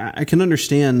yeah, I can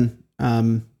understand.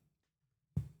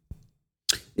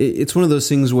 It's one of those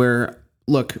things where,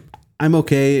 look, I'm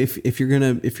okay if you're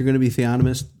gonna be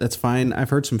theonomist, that's fine. I've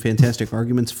heard some fantastic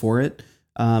arguments for it.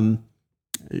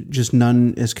 Just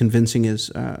none as convincing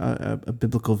as a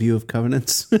biblical view of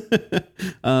covenants.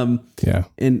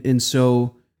 And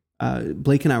so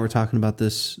Blake and I were talking about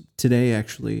this today,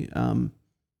 actually.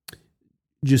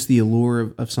 Just the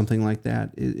allure of something like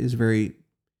that is very.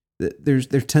 There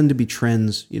tend to be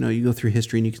trends. You go through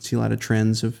history and you can see a lot of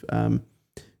trends of,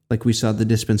 like we saw the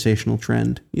dispensational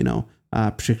trend.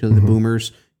 Particularly the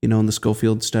boomers. In the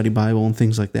Schofield Study Bible and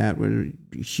things like that, were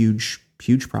a huge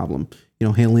problem.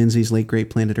 Hale Lindsey's Late Great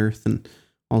Planet Earth and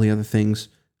all the other things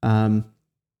that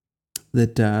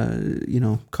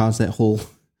caused that whole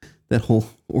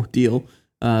ordeal.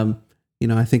 I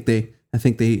think they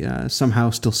somehow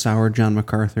still soured John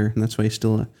MacArthur, and that's why he's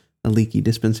still a leaky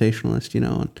dispensationalist,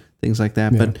 and things like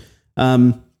that. Yeah.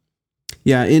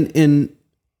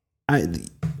 But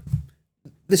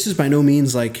this is by no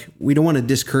means like, we don't want to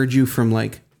discourage you from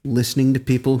like listening to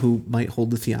people who might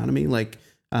hold the theonomy, like.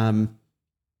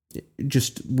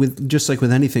 Just like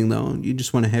with anything, though, you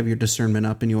just want to have your discernment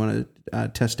up, and you want to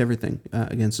test everything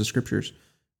against the scriptures.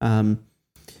 I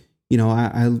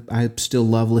still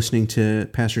love listening to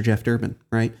Pastor Jeff Durbin.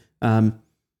 Right?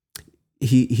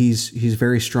 He's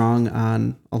very strong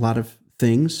on a lot of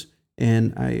things,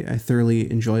 and I thoroughly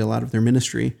enjoy a lot of their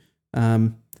ministry.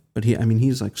 But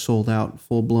he's like sold out,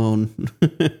 full blown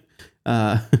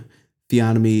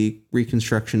theonomy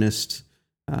reconstructionist.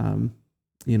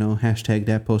 Hashtag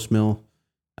that post mill.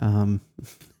 You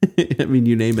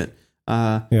name it.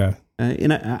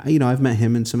 And I've met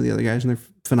him and some of the other guys, and they're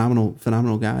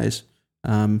phenomenal guys.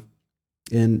 And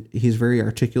he's very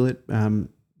articulate. He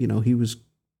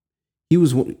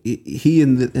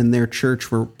and their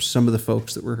church were some of the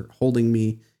folks that were holding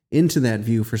me into that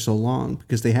view for so long,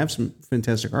 because they have some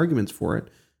fantastic arguments for it.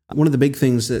 One of the big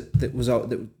things that was out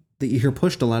that you hear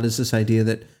pushed a lot is this idea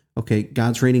that, okay,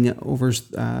 God's reigning over.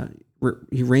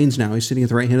 He reigns now. He's sitting at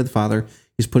the right hand of the Father.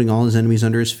 He's putting all his enemies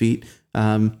under his feet.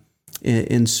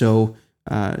 And so,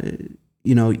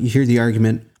 you hear the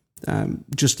argument,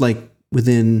 just like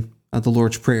within the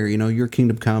Lord's Prayer, your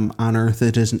kingdom come on earth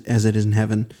as it is in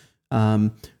heaven.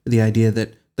 The idea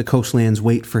that the coastlands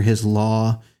wait for his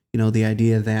law, the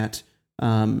idea that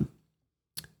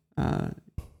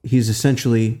he's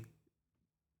essentially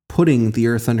putting the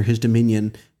earth under his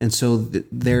dominion, and so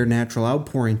their natural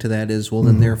outpouring to that is, well,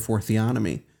 then therefore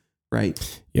theonomy,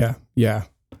 right? Yeah.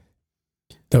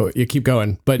 Though you keep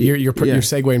going, but you're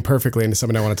segueing perfectly into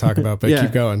something I want to talk about. But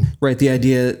keep going. Right, the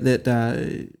idea that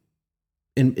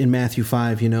in Matthew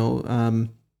 5, that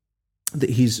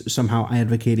he's somehow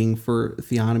advocating for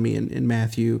theonomy in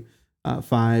Matthew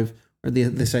 5, or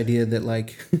this idea that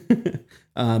like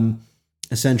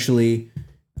essentially.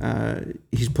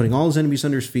 He's putting all his enemies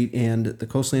under his feet, and the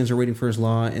coastlands are waiting for his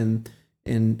law, and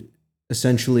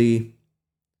essentially,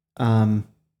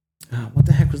 what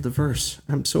the heck was the verse?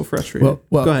 I'm so frustrated.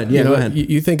 Well, go ahead. Yeah, go ahead.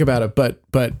 You think about it, but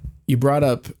you brought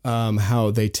up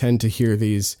how they tend to hear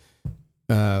these,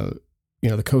 the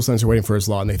coastlines are waiting for his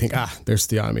law, and they think, there's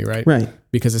theonomy, right? Right.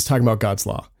 Because it's talking about God's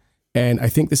law. And I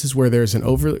think this is where there's an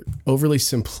overly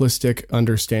simplistic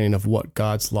understanding of what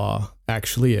God's law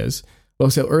actually is. Well,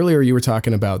 so earlier you were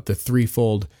talking about the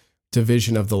threefold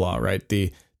division of the law, right?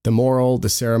 The moral, the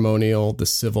ceremonial, the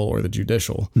civil, or the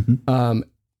judicial. Mm-hmm.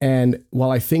 And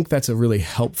while I think that's a really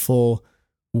helpful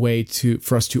way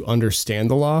for us to understand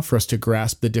the law, for us to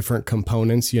grasp the different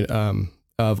components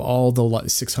of all the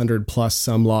 600 plus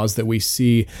some laws that we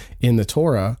see in the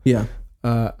Torah,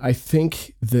 I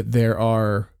think that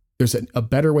there's a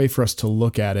better way for us to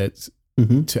look at it,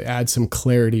 to add some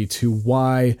clarity to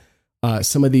why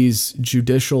some of these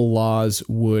judicial laws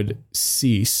would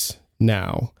cease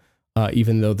now,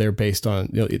 even though they're based on,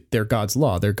 they're God's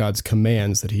law, they're God's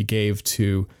commands that he gave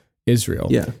to Israel.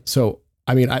 Yeah. So,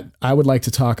 I mean, I would like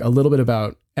to talk a little bit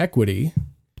about equity.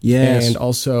 Yes. And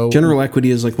also general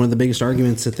equity is like one of the biggest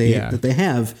arguments that they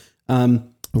have.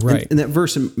 Right. And that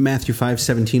verse in Matthew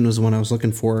 5:17 was the one I was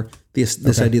looking for.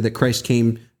 This idea that Christ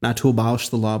came not to abolish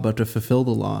the law, but to fulfill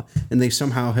the law. And they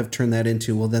somehow have turned that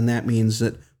into, well, then that means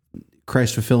that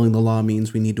Christ fulfilling the law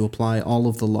means we need to apply all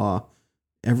of the law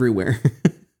everywhere.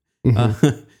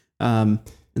 Mm-hmm.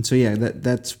 And so,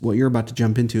 that's what you're about to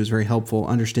jump into is very helpful,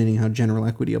 understanding how general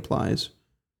equity applies.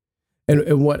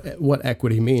 And what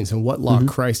equity means and what law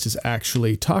Christ is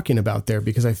actually talking about there,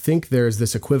 because I think there's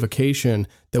this equivocation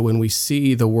that when we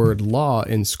see the word law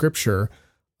in Scripture,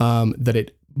 that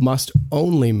it must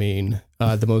only mean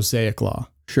the Mosaic law.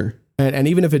 Sure. And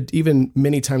even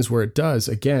many times where it does,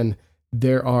 again,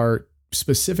 there are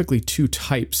specifically two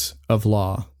types of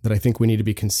law that I think we need to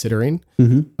be considering.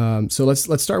 Mm-hmm. So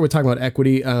let's start with talking about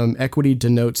equity. Equity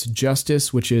denotes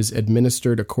justice, which is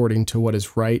administered according to what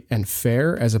is right and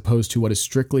fair, as opposed to what is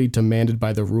strictly demanded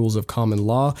by the rules of common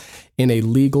law. In a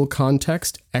legal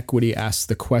context, equity asks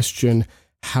the question,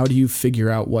 how do you figure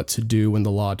out what to do when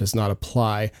the law does not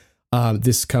apply?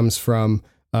 This comes from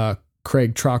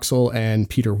Craig Troxel and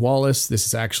Peter Wallace. This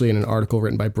is actually in an article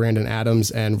written by Brandon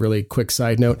Adams. And really quick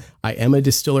side note, I am a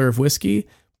distiller of whiskey.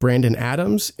 Brandon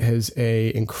Adams is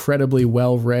a incredibly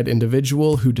well-read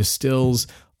individual who distills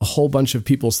a whole bunch of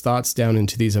people's thoughts down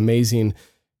into these amazing,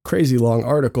 crazy long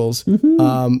articles.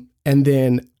 Mm-hmm. And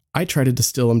then I try to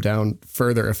distill them down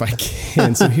further if I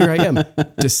can. So here I am,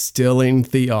 distilling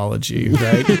theology,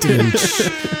 right?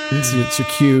 It's your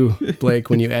cue, Blake,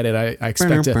 when you edit. I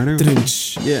expect or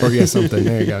something.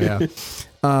 There you go, yeah.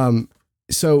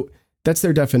 So that's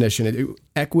their definition.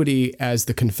 Equity, as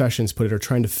the Confessions put it, are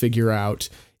trying to figure out,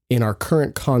 in our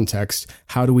current context,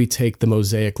 how do we take the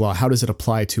Mosaic law? How does it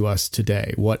apply to us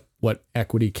today? What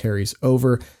equity carries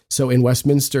over? So in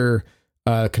Westminster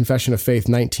Confession of Faith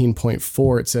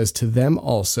 19.4, it says, to them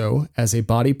also, as a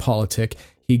body politic,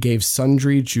 he gave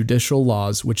sundry judicial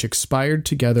laws, which expired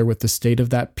together with the state of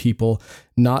that people,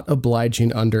 not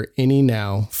obliging under any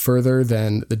now further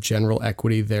than the general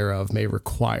equity thereof may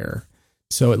require.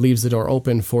 So it leaves the door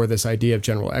open for this idea of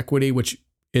general equity, which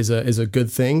is a good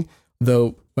thing,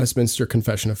 though Westminster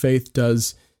Confession of Faith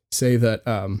does say that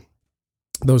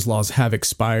those laws have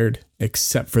expired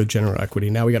except for general equity.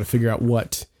 Now we got to figure out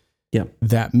what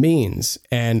that means.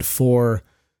 And for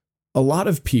a lot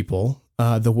of people,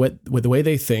 the way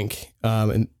they think,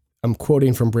 and I'm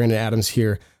quoting from Brandon Adams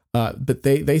here, but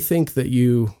they think that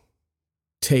you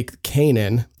take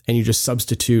Canaan and you just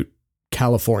substitute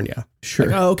California. Sure.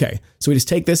 Like, okay. So we just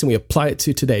take this and we apply it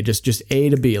to today, just A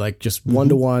to B, like just one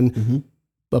to one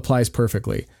applies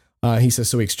perfectly. He says,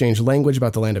 so we exchange language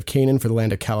about the land of Canaan for the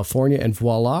land of California, and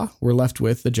voila, we're left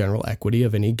with the general equity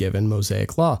of any given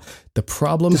Mosaic law. The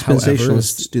problem, however,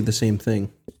 is do the same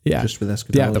thing. Yeah. Just with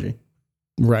eschatology.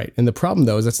 Right. And the problem,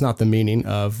 though, is that's not the meaning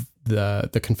of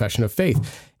the Confession of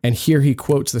Faith. And here he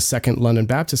quotes the Second London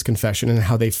Baptist Confession and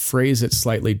how they phrase it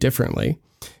slightly differently.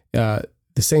 The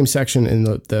same section in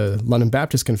the London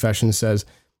Baptist Confession says,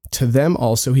 to them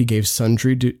also he gave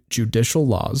sundry judicial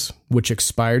laws, which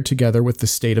expired together with the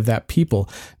state of that people,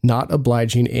 not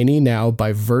obliging any now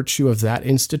by virtue of that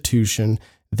institution,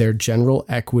 their general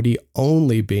equity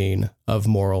only being of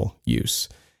moral use.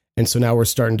 And so now we're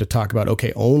starting to talk about,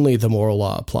 okay, only the moral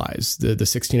law applies. The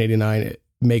 1689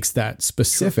 makes that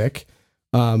specific.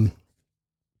 And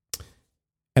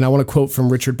I want to quote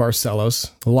from Richard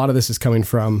Barcelos. A lot of this is coming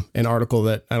from an article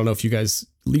that, I don't know if you guys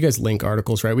link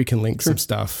articles, right? We can link some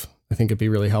stuff. I think it'd be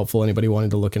really helpful. Anybody wanting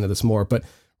to look into this more. But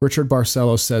Richard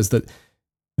Barcelos says that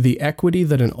the equity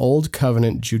that an old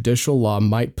covenant judicial law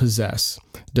might possess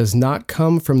does not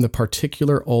come from the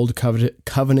particular old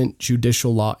covenant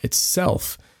judicial law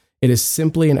itself. It is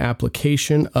simply an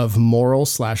application of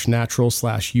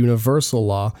moral/natural/universal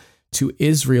law to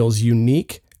Israel's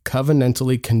unique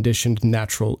covenantally conditioned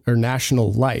natural or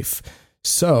national life.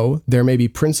 So there may be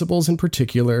principles in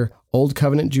particular, Old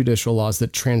Covenant judicial laws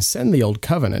that transcend the Old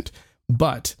Covenant,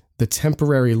 but the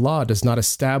temporary law does not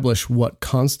establish what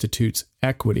constitutes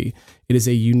equity. It is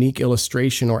a unique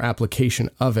illustration or application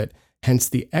of it. Hence,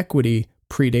 the equity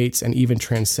predates and even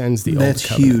transcends the Old Covenant.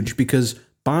 That's huge, because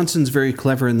Bahnsen's very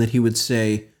clever in that he would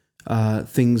say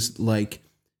things like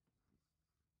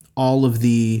all of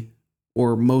the,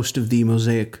 or most of the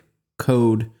Mosaic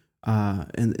code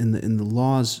and the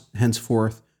laws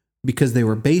henceforth, because they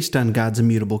were based on God's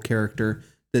immutable character,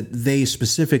 that they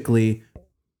specifically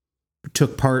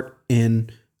took part in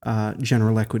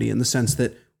general equity, in the sense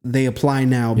that they apply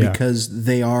now because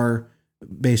they are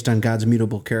based on God's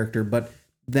immutable character. But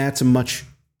that's a much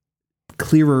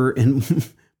clearer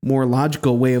and more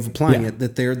logical way of applying it,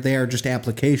 that they are just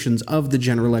applications of the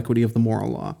general equity of the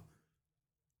moral law.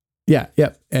 Yeah.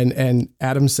 And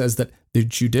Adam says that the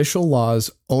judicial laws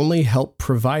only help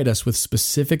provide us with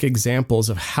specific examples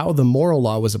of how the moral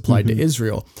law was applied to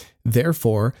Israel.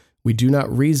 Therefore, we do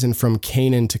not reason from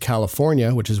Canaan to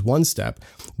California, which is one step,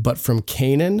 but from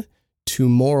Canaan to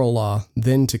moral law,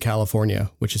 then to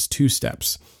California, which is 2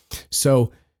 steps.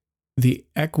 So the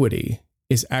equity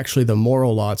is actually the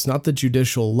moral law. It's not the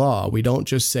judicial law. We don't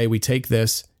just say we take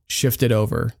this, shift it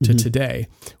over to today.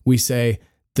 We say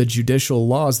the judicial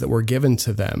laws that were given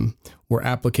to them were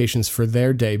applications for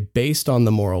their day based on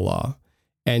the moral law.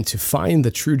 And to find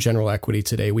the true general equity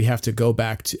today, we have to go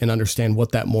back to and understand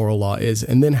what that moral law is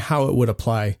and then how it would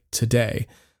apply today.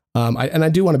 I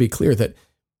do want to be clear that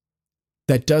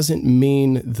that doesn't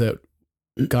mean that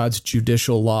God's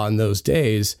judicial law in those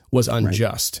days was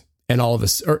unjust. And all of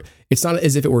us, or it's not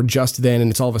as if it were just then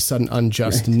and it's all of a sudden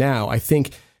unjust now. I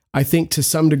think to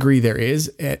some degree there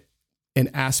is an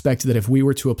aspect that if we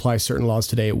were to apply certain laws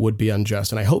today, it would be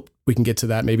unjust. And I hope we can get to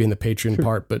that maybe in the Patreon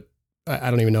part, but I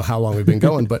don't even know how long we've been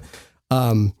going. But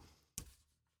I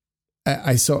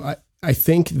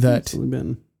think that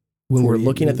when we're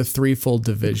looking at the threefold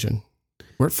division,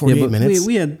 we're at 48 minutes.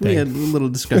 We had a little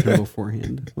discussion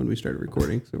beforehand when we started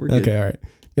recording, so we're good. Okay, all right.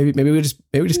 Maybe we just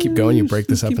keep going. You break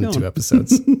this up into 2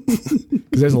 episodes because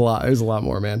there's a lot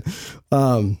more, man.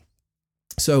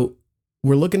 So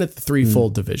we're looking at the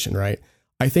threefold division, right?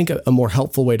 I think a more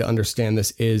helpful way to understand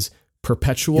this is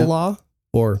perpetual law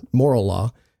or moral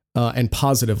law and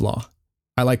positive law.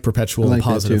 I like perpetual and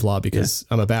positive law because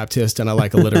I'm a Baptist and I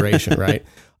like alliteration, right?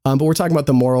 But we're talking about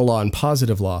the moral law and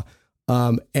positive law.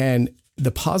 And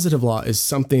the positive law is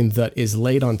something that is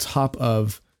laid on top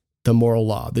of the moral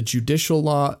law. The judicial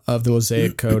law of the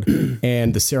Mosaic Code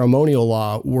and the ceremonial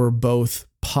law were both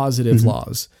positive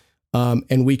laws.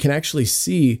 And we can actually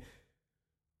see,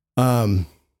 an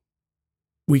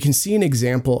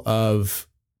example of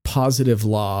positive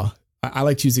law. I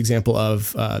like to use the example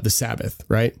of the Sabbath,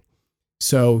 right?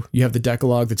 So you have the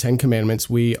Decalogue, the 10 Commandments.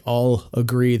 We all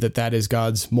agree that is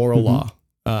God's moral law.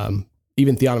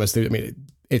 Even theonomists,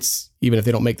 it's even if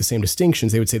they don't make the same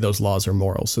distinctions, they would say those laws are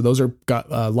moral. So those are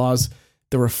laws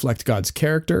that reflect God's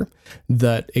character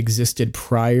that existed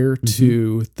prior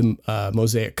to the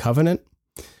Mosaic covenant.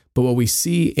 But what we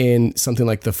see in something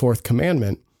like the 4th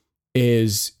commandment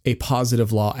is a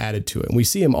positive law added to it. And we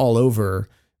see them all over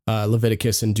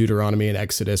Leviticus and Deuteronomy and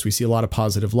Exodus. We see a lot of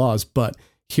positive laws, but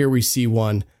here we see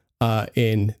one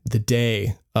in the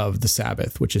day of the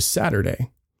Sabbath, which is Saturday.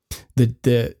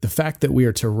 The fact that we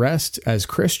are to rest as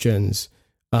Christians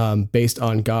based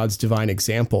on God's divine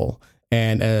example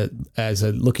and as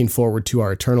a looking forward to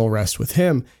our eternal rest with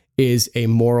Him is a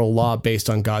moral law based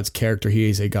on God's character. He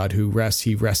is a God who rests.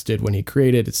 He rested when He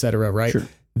created, etc. Right? Sure.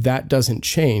 That doesn't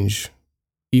change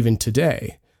even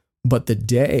today. But the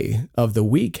day of the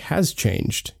week has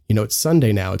changed. It's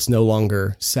Sunday now. It's no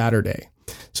longer Saturday.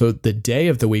 So the day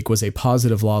of the week was a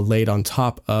positive law laid on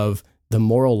top of the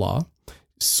moral law,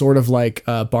 sort of like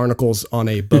barnacles on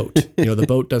a boat. The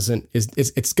boat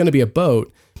it's going to be a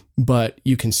boat, but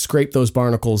you can scrape those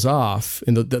barnacles off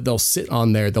and they'll sit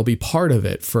on there. They'll be part of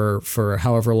it for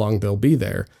however long they'll be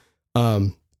there.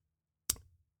 But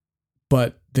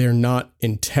they're not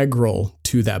integral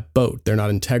to that boat. They're not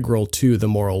integral to the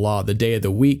moral law. The day of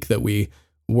the week that we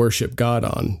worship God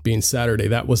on, being Saturday,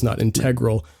 that was not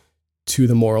integral to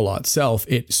the moral law itself.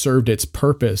 It served its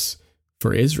purpose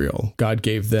for Israel. God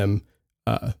gave them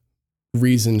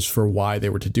reasons for why they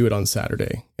were to do it on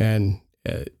Saturday, and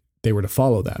they were to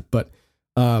follow that. But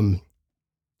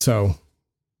so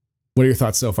what are your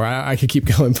thoughts so far? I could keep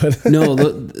going, but no,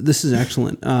 this is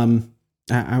excellent.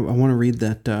 I want to read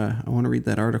that. I want to read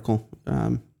that article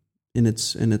in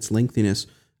its lengthiness.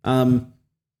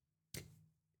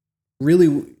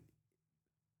 Really,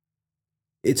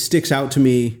 it sticks out to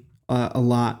me a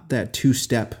lot, that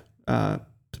two-step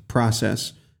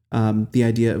process. The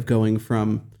idea of going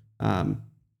from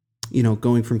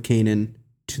Canaan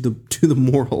to the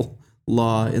moral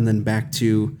law and then back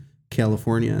to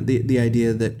California. The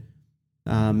idea that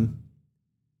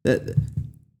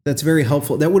that's very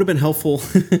helpful. That would have been helpful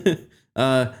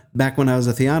back when I was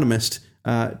a theonomist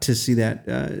to see that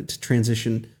to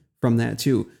transition from that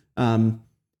too,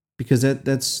 because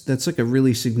that's like a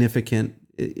really significant.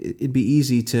 It'd be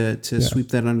easy to sweep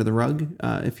that under the rug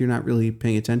if you're not really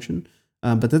paying attention,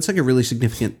 but that's like a really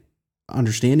significant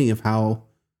understanding of how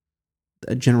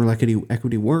general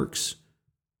equity works.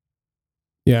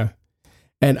 Yeah.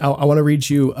 And I want to read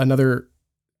you another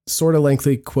sort of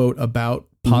lengthy quote about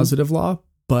positive law,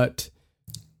 but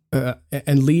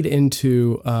and lead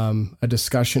into a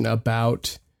discussion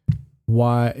about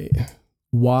why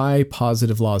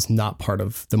positive law is not part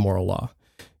of the moral law.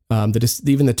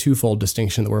 Even the twofold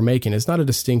distinction that we're making is not a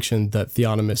distinction that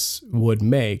theonomists would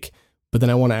make, but then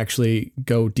I want to actually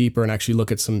go deeper and actually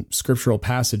look at some scriptural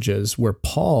passages where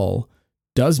Paul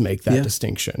does make that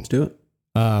distinction. Let's do it.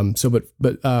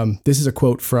 This is a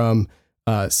quote from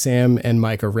Sam and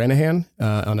Micah Renahan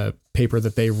on a paper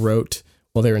that they wrote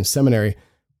while they were in seminary.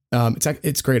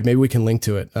 It's great. Maybe we can link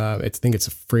to it. I think it's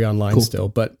free online still,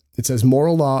 but it says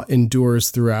moral law endures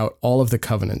throughout all of the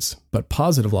covenants, but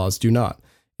positive laws do not.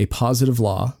 A positive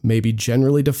law may be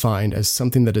generally defined as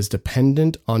something that is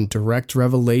dependent on direct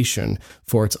revelation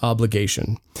for its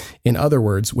obligation. In other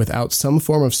words, without some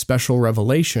form of special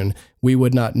revelation, we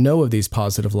would not know of these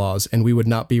positive laws and we would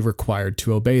not be required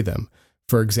to obey them.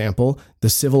 For example, the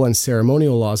civil and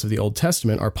ceremonial laws of the Old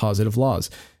Testament are positive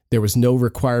laws. There was no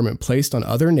requirement placed on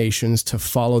other nations to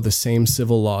follow the same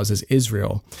civil laws as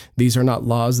Israel. These are not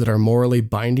laws that are morally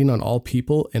binding on all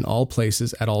people in all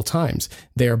places at all times.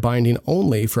 They are binding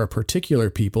only for a particular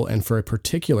people and for a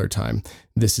particular time.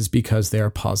 This is because they are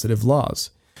positive laws.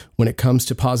 When it comes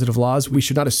to positive laws, we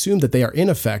should not assume that they are in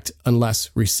effect unless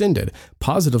rescinded.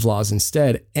 Positive laws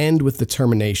instead end with the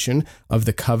termination of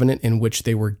the covenant in which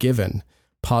they were given.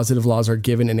 Positive laws are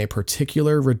given in a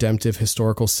particular redemptive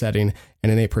historical setting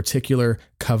and in a particular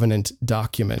covenant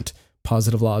document.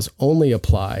 Positive laws only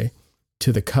apply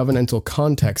to the covenantal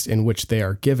context in which they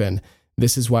are given.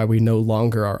 This is why we no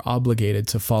longer are obligated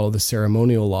to follow the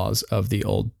ceremonial laws of the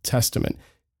Old Testament.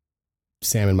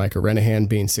 Sam and Micah Renahan,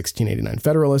 being 1689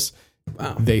 Federalists,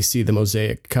 they see the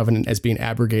Mosaic covenant as being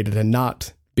abrogated and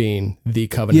not being the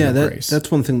covenant of grace.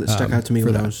 That's one thing that stuck out to me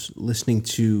when I was listening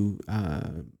to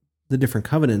the different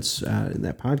covenants in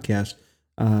that podcast.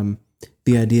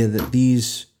 The idea that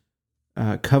these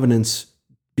covenants,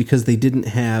 because they didn't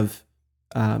have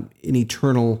an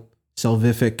eternal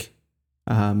salvific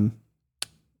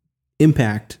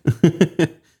impact,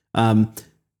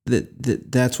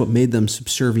 that's what made them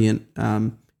subservient,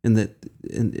 and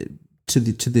to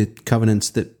the covenants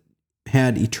that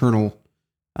had eternal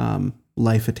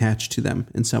life attached to them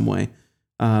in some way.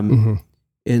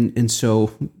 And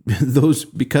so those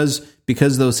because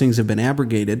those things have been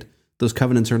abrogated, those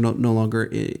covenants are no longer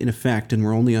in effect, and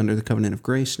we're only under the covenant of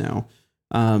grace now.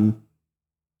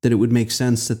 That it would make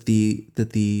sense that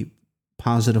the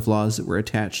positive laws that were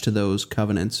attached to those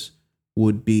covenants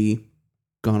would be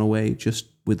gone away just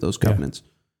with those covenants.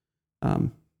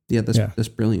 That's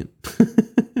brilliant.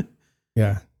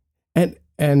 Yeah, and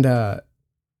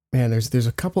man, there's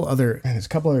a couple other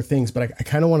things, but I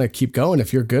kind of want to keep going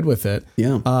if you're good with it.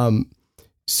 Yeah.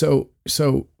 So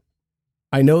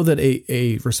I know that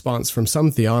a response from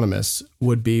some theonomists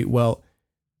would be, well,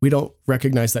 we don't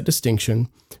recognize that distinction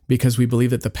because we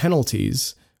believe that the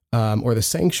penalties or the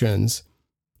sanctions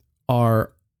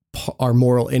are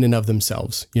moral in and of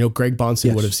themselves. You know, Greg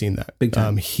Bonson would have seen that. Big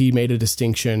time. He made a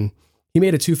distinction. He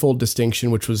made a twofold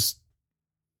distinction, which was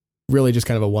really just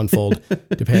kind of a one-fold,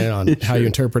 depending on how you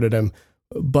interpreted him.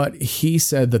 But he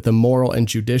said that the moral and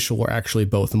judicial were actually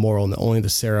both moral, and that only the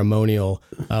ceremonial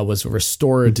was a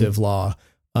restorative law.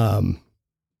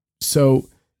 So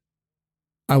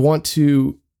I want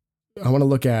to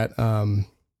look at,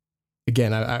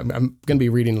 again, I'm going to be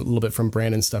reading a little bit from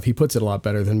Brandon's stuff. He puts it a lot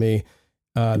better than me,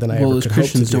 than I ever could hope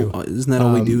to do. Isn't that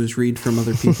all we do is read from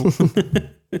other people?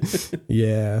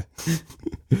 Yeah.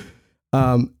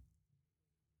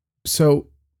 So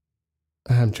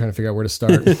I'm trying to figure out where to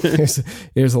start.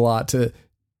 There's a lot to,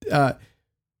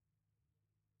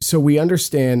 so we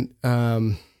understand,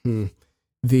 the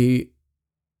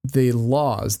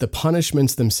laws, the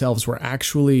punishments themselves were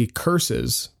actually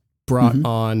curses brought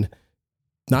on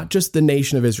not just the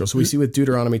nation of Israel. So we see with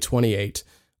Deuteronomy 28,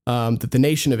 that the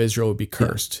nation of Israel would be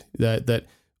cursed, that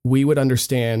we would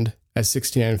understand as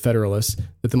 69 Federalists,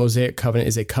 that the Mosaic covenant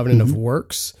is a covenant of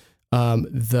works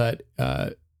that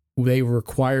they were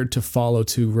required to follow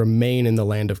to remain in the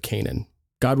land of Canaan.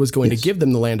 God was going to give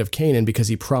them the land of Canaan because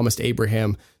he promised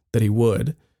Abraham that he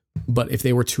would. But if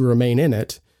they were to remain in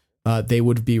it, they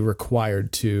would be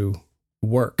required to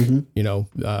work,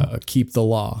 keep the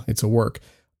law. It's a work.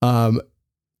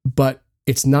 But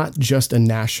it's not just a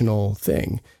national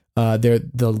thing.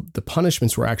 The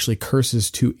punishments were actually curses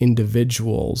to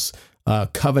individuals,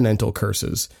 covenantal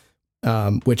curses,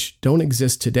 which don't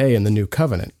exist today in the new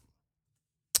covenant.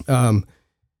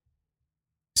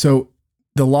 So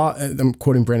the law, I'm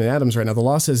quoting Brandon Adams right now, the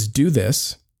law says, do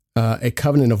this. A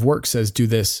covenant of works says, do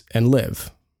this and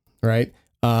live. Right.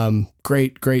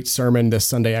 Great sermon this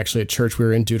Sunday, actually at church. We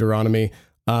were in Deuteronomy,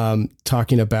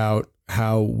 talking about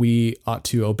how we ought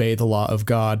to obey the law of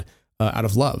God out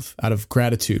of love, out of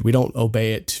gratitude. We don't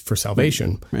obey it for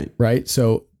salvation. Right.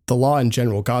 So the law in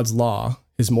general, God's law,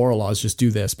 his moral law is just do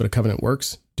this, but a covenant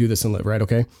works, do this and live. Right.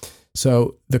 Okay.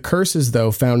 So the curses,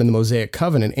 though, found in the Mosaic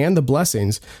covenant and the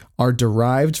blessings are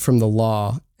derived from the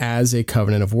law as a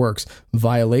covenant of works.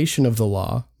 Violation of the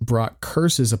law brought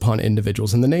curses upon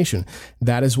individuals in the nation.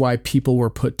 That is why people were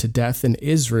put to death in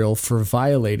Israel for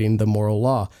violating the moral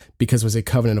law, because it was a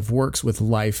covenant of works with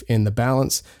life in the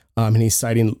balance. And he's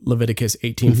citing Leviticus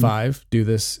 18:5, do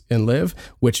this and live,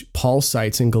 which Paul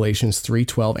cites in Galatians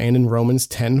 3:12 and in Romans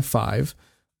 10:5.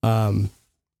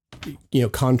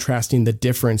 Contrasting the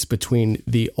difference between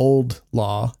the old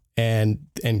law and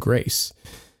grace.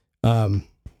 And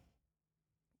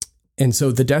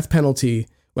so the death penalty,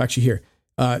 well, actually here,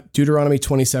 Deuteronomy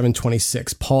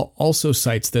 27:26, Paul also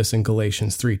cites this in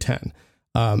Galatians 3:10.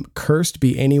 Cursed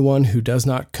be anyone who does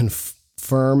not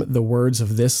confirm the words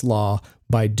of this law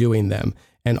by doing them,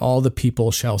 and all the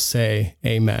people shall say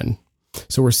amen.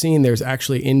 So we're seeing there's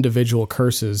actually individual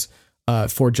curses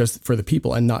for the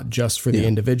people and not just for the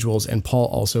individuals. And Paul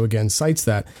also again cites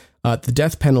that the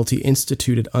death penalty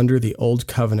instituted under the old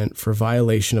covenant for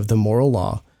violation of the moral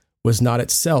law was not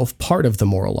itself part of the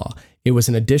moral law. It was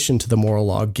an addition to the moral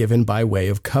law given by way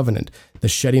of covenant. The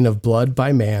shedding of blood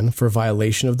by man for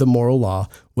violation of the moral law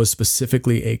was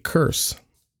specifically a curse.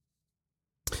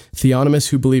 Theonomists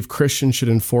who believe Christians should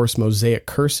enforce Mosaic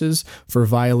curses for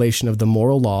violation of the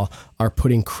moral law are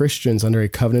putting Christians under a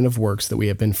covenant of works that we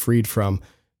have been freed from.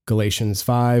 Galatians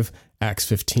 5, Acts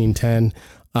 15:10.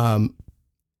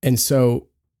 And so,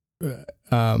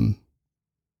 I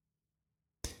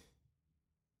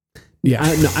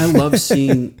love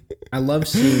seeing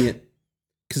it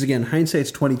because again,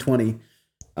 hindsight's 2020.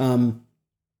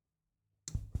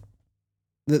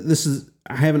 This is,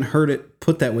 I haven't heard it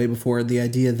put that way before. The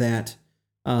idea that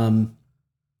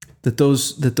that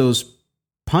those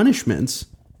punishments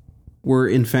were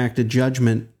in fact a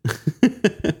judgment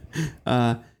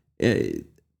that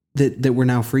we're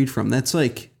now freed from. That's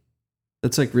like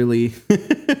really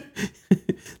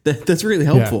that's really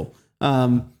helpful.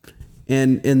 Yeah.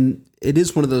 And it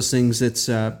is one of those things that's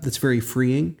very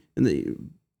freeing.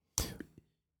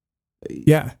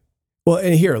 Yeah. Well,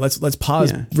 and here let's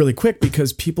pause really quick,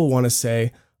 because people want to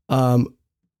say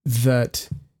that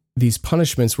these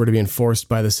punishments were to be enforced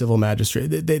by the civil magistrate.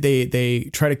 They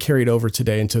try to carry it over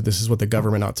today into this is what the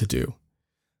government ought to do.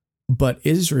 But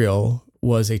Israel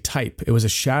was a type. It was a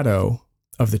shadow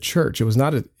of the church. It was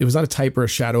not a type or a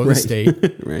shadow of the state.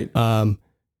 Right.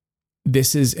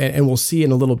 This is, and we'll see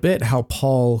in a little bit how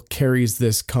Paul carries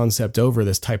this concept over,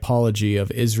 this typology of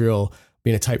Israel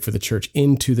being a type for the church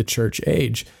into the church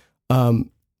age.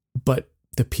 But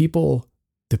the people,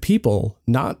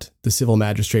 not the civil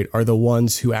magistrate, are the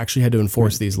ones who actually had to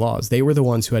enforce these laws. They were the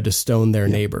ones who had to stone their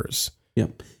neighbors.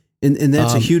 Yep. And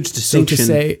that's a huge distinction. So to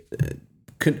say,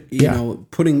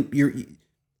 putting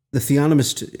the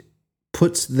theonomist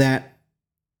puts that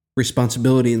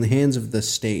responsibility in the hands of the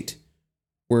state,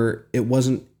 where it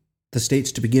wasn't the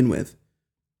state's to begin with.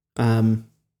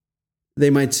 They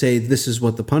might say this is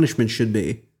what the punishment should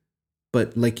be,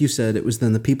 but like you said, it was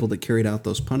then the people that carried out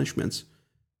those punishments.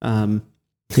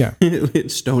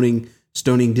 Stoning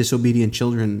disobedient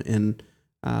children and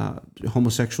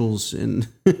homosexuals and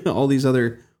all these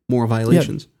other moral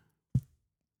violations. Yeah.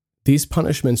 These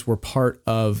punishments were part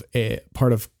of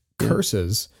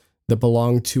curses that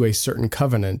belonged to a certain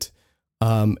covenant.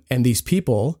 And these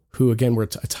people, who again were a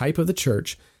type of the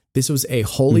church, this was a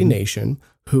holy nation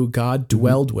who God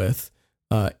dwelled with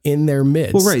in their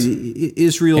midst. Well, right,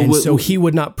 Israel, and so He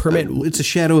would not permit. It's a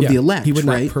shadow of the elect. He would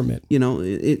not permit.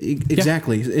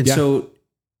 Exactly, and so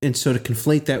to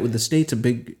conflate that with the state's a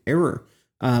big error.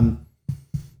 In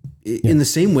the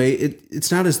same way,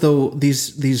 it's not as though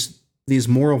these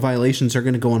moral violations are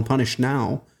going to go unpunished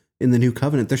now. in the new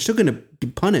covenant. They're still going to be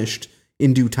punished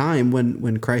in due time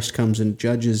when Christ comes and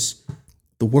judges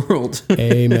the world.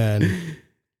 Amen.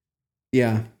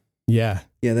 Yeah. Yeah.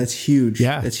 Yeah, that's huge.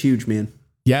 Yeah. That's huge, man.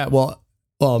 Yeah. Well,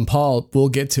 and Paul, we'll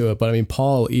get to it, but I mean,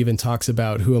 Paul even talks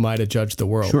about, who am I to judge the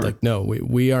world? Sure. Like, no,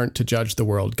 we aren't to judge the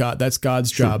world. God, that's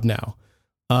God's job now.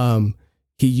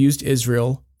 He used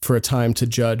Israel for a time to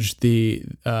judge the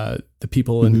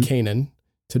people in Canaan,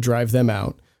 to drive them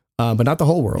out, but not the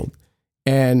whole world.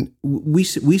 And we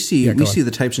see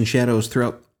the types and shadows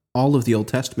throughout all of the Old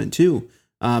Testament too.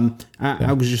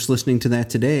 I was just listening to that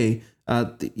today.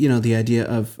 The idea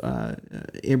of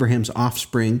Abraham's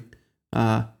offspring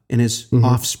and his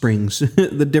offsprings,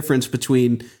 the difference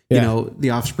between the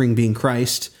offspring being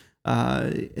Christ,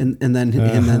 and then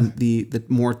the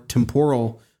more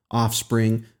temporal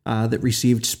offspring that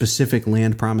received specific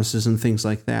land promises and things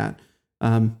like that.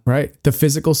 Right. The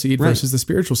physical seed versus the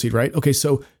spiritual seed, right? Okay.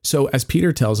 So as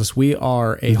Peter tells us, we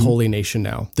are a holy nation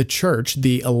now. The church,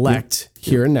 the elect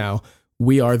here and now,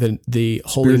 we are the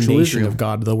holy Spiritual nation Israel. of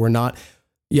God, though we're not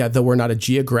a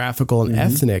geographical and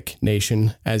ethnic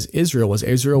nation as Israel was.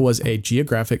 Israel was a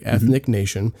geographic ethnic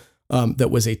nation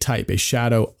that was a type, a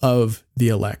shadow of the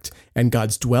elect, and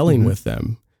God's dwelling with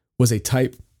them was a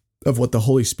type of what the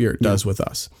Holy Spirit does with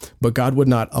us. But God would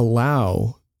not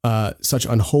allow such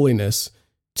unholiness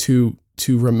to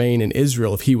remain in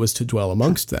Israel if he was to dwell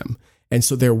amongst them. And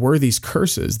so there were these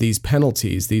curses, these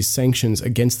penalties, these sanctions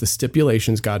against the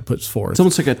stipulations God puts forth. It's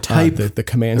almost like a type the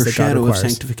commands or that God shadow of requires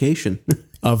sanctification.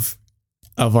 of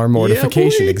our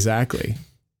mortification. boy. Exactly.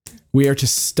 We are to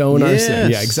stone our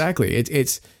sin. Yes. Yeah, exactly.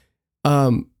 It's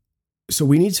so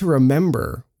we need to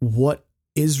remember what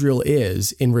Israel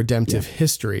is in redemptive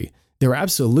history. There were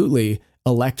absolutely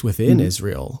elect within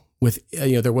Israel.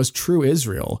 There was true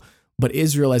Israel, but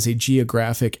Israel as a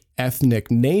geographic ethnic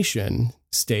nation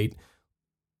state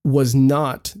was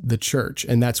not the church.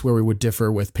 And that's where we would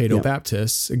differ with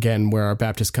Paedo-Baptists, again, where our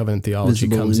Baptist covenant theology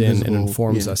Visible, comes in and invisible,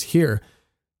 informs us here.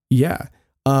 Yeah.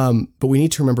 But we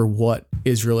need to remember what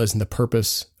Israel is and the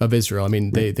purpose of Israel. I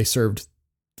mean, they served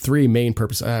three main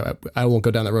purposes. I won't go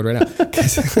down that road right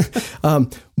now.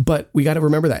 But we got to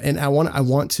remember that. And I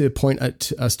want to point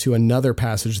us to another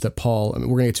passage that Paul, we're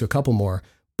going to get to a couple more,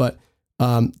 but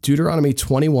Deuteronomy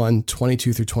 21,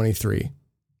 22 through 23.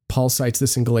 Paul cites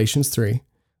this in Galatians 3.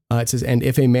 It says, "And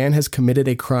if a man has committed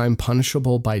a crime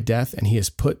punishable by death, and he is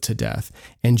put to death,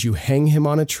 and you hang him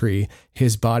on a tree,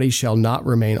 his body shall not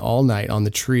remain all night on the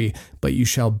tree, but you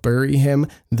shall bury him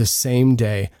the same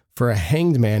day. For a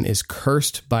hanged man is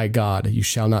cursed by God. You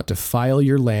shall not defile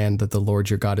your land that the Lord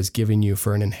your God is giving you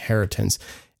for an inheritance."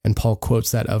 And Paul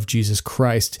quotes that of Jesus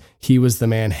Christ. He was the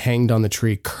man hanged on the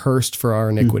tree, cursed for our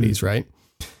iniquities, right?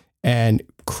 And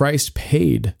Christ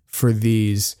paid for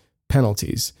these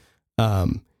penalties.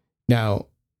 Now,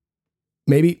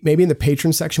 maybe in the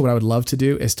patron section, what I would love to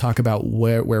do is talk about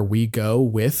where we go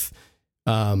with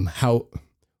how,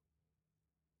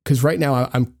 because right now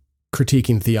I'm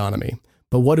critiquing theonomy,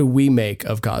 but what do we make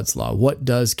of God's law? What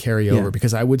does carry over?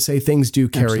 Because I would say things do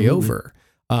carry over.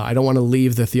 I don't want to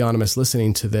leave the theonomists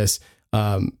listening to this,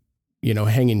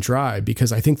 hanging dry,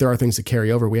 because I think there are things that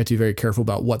carry over. We have to be very careful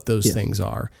about what those things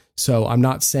are. So I'm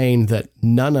not saying that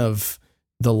none of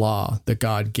the law that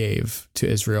God gave to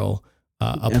Israel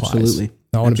applies. Absolutely.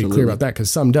 I want to be clear about that, because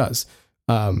some does.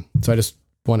 So I just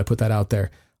want to put that out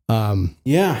there. We'll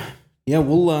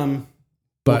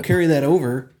carry that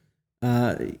over.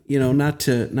 Not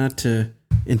to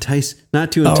entice Are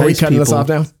we cutting people this off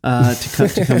now?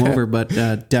 to come over, but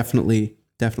definitely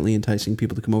enticing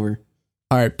people to come over.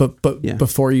 All right, but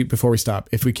before we stop,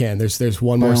 if we can, there's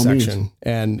one more section,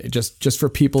 and just for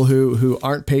people who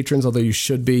aren't patrons, although you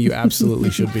should be, you absolutely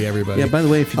should be, everybody. Yeah. By the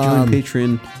way, if you join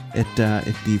Patreon at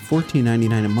the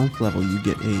 $14.99 a month level, you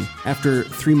get after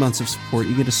 3 months of support,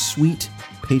 you get a sweet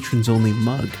patrons only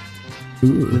mug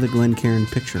with a Glen Cairn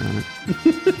picture on it.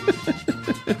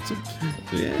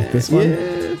 This one?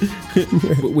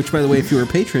 Which, by the way, if you're a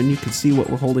patron, you can see what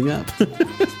we're holding up.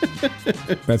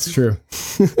 That's true.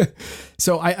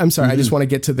 So I'm sorry. I just want to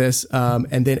get to this.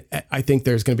 And then I think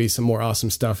there's going to be some more awesome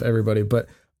stuff, everybody. But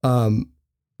I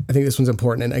think this one's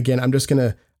important. And again, I'm just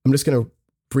going to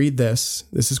read this.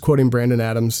 This is quoting Brandon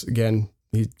Adams. Again,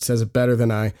 he says it better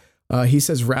than I. He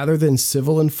says, rather than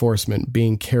civil enforcement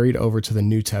being carried over to the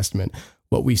New Testament,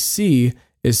 what we see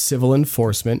is civil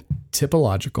enforcement,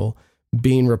 typological,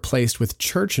 being replaced with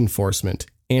church enforcement,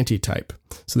 antitype.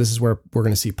 So this is where we're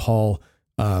going to see Paul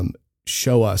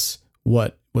show us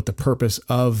what the purpose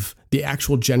of the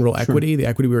actual general equity, the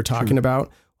equity we were talking about,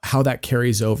 how that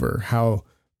carries over. How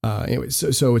anyway,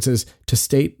 so it says to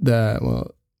state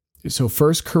So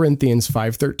 1 Corinthians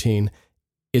 5:13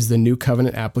 is the new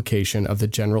covenant application of the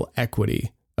general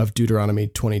equity of Deuteronomy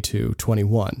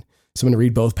 22:21. So I'm going to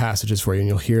read both passages for you and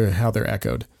you'll hear how they're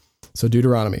echoed. So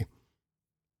Deuteronomy.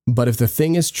 But if the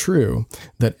thing is true,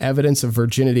 that evidence of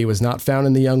virginity was not found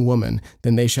in the young woman,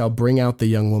 then they shall bring out the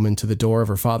young woman to the door of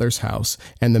her father's house,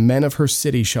 and the men of her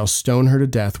city shall stone her to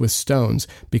death with stones,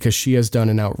 because she has done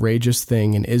an outrageous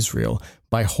thing in Israel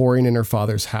by whoring in her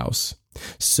father's house.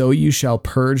 So you shall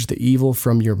purge the evil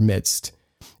from your midst.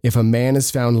 If a man is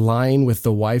found lying with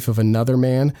the wife of another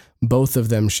man, both of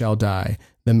them shall die,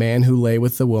 the man who lay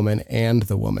with the woman and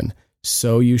the woman.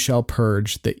 So you shall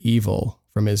purge the evil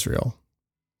from Israel.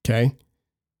 Okay,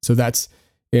 so that's,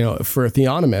 for a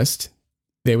theonomist,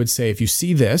 they would say if you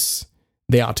see this,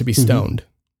 they ought to be stoned,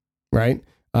 right?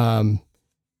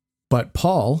 But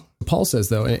Paul says,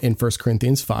 though, in 1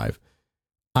 Corinthians 5,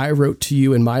 I wrote to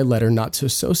you in my letter not to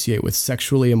associate with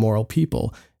sexually immoral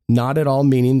people, not at all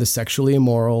meaning the sexually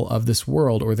immoral of this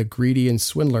world or the greedy and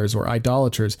swindlers or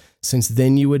idolaters, since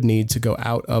then you would need to go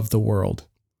out of the world.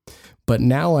 But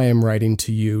now I am writing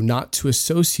to you not to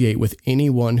associate with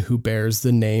anyone who bears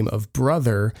the name of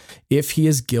brother if he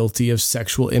is guilty of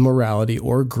sexual immorality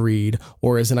or greed,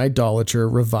 or is an idolater,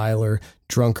 reviler,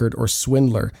 drunkard, or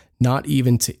swindler, not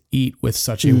even to eat with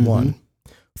such a one.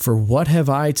 For what have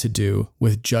I to do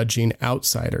with judging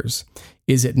outsiders?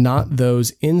 Is it not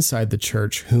those inside the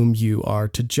church whom you are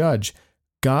to judge?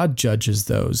 God judges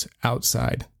those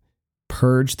outside.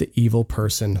 Purge the evil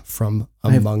person from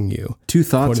among you. Two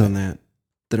thoughts on that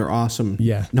are awesome.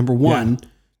 Yeah. Number one,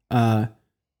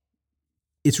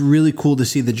 it's really cool to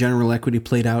see the general equity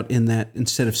played out in that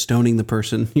instead of stoning the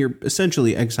person, you're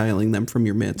essentially exiling them from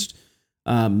your midst.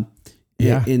 And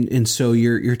so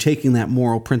you're taking that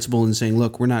moral principle and saying,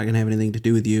 look, we're not going to have anything to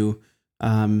do with you.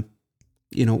 We're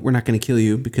not going to kill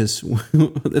you because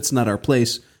that's not our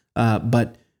place.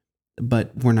 But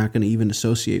we're not going to even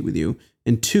associate with you.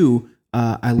 And two,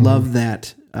 I love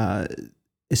that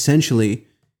essentially,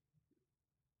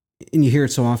 and you hear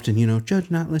it so often, judge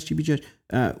not lest you be judged.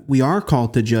 We are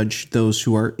called to judge those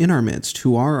who are in our midst,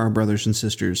 who are our brothers and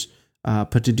sisters,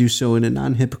 but to do so in a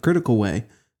non-hypocritical way,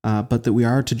 but that we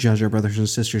are to judge our brothers and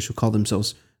sisters who call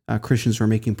themselves Christians who are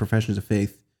making professions of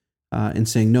faith and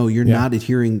saying, no, you're not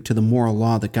adhering to the moral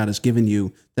law that God has given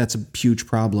you. That's a huge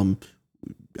problem.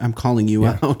 I'm calling you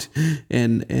out.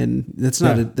 And that's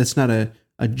not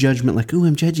a judgment like, oh,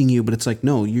 I'm judging you, but it's like,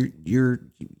 no, we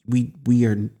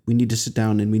need to sit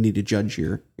down and we need to judge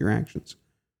your actions.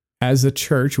 As a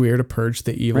church, we are to purge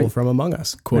the evil from among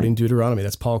us, quoting Deuteronomy.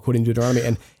 That's Paul quoting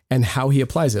Deuteronomy and how he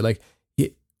applies it. Like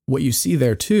what you see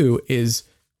there too is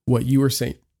what you were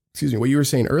saying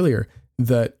earlier,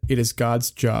 that it is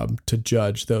God's job to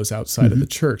judge those outside of the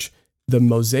church. The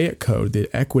Mosaic Code, the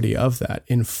equity of that,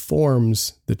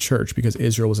 informs the church because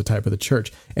Israel was a type of the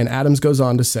church. And Adams goes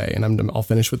on to say, and I'll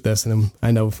finish with this, and then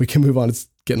I know if we can move on, it's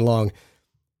getting long.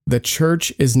 The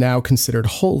church is now considered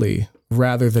holy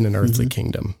rather than an earthly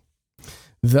kingdom.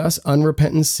 Thus,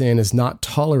 unrepentant sin is not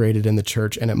tolerated in the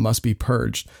church and it must be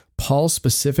purged. Paul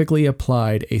specifically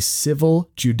applied a civil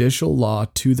judicial law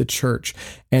to the church,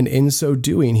 and in so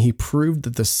doing, he proved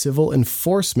that the civil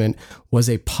enforcement was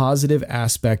a positive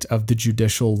aspect of the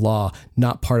judicial law,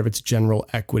 not part of its general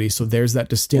equity. So there's that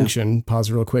distinction.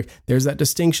 Pause real quick. There's that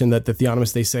distinction that the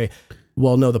theonomists, they say,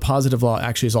 well, no, the positive law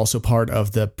actually is also part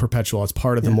of the perpetual. It's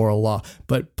part of the moral law.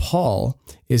 But Paul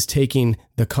is taking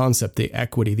the concept, the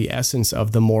equity, the essence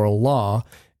of the moral law,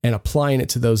 and applying it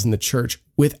to those in the church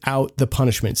without the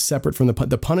punishment, separate from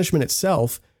the punishment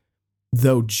itself,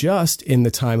 though just in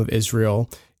the time of Israel,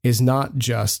 is not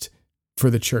just for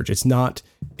the church. It's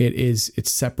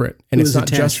separate. And it's not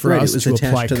just for us to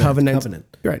apply covenant.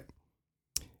 Right.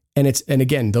 And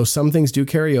again, though some things do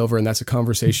carry over, and that's a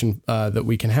conversation that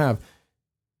we can have,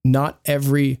 not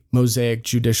every Mosaic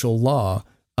judicial law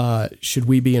should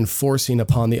we be enforcing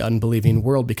upon the unbelieving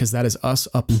world, because that is us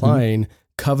applying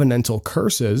covenantal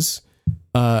curses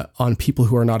on people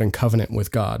who are not in covenant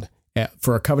with God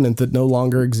for a covenant that no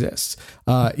longer exists.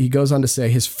 He goes on to say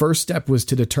his first step was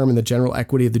to determine the general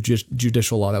equity of the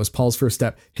judicial law. That was Paul's first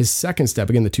step. His second step,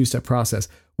 again, the two-step process,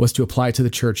 was to apply to the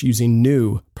church using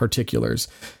new particulars.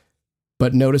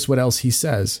 But notice what else he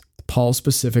says. Paul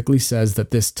specifically says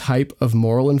that this type of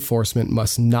moral enforcement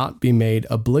must not be made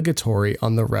obligatory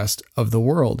on the rest of the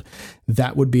world.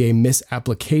 That would be a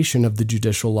misapplication of the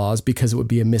judicial laws because it would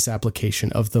be a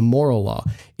misapplication of the moral law.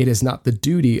 It is not the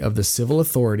duty of the civil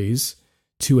authorities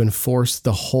to enforce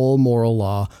the whole moral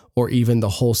law or even the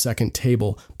whole second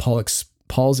table.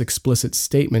 Paul's explicit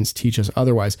statements teach us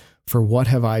otherwise. For what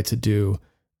have I to do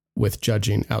with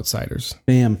judging outsiders?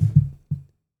 Bam.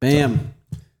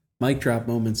 Mic drop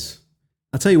moments.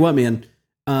 I'll tell you what, man.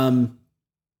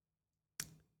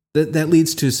 That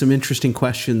leads to some interesting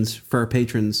questions for our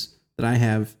patrons that I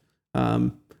have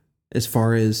as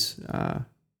far as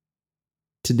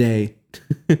today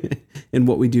and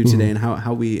what we do today and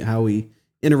how we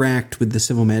interact with the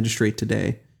civil magistrate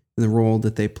today and the role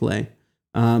that they play.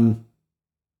 So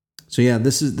yeah,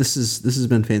 this has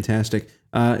been fantastic.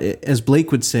 As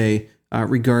Blake would say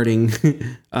regarding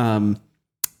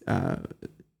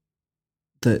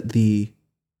the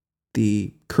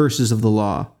curses of the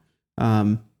law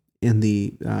and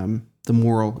the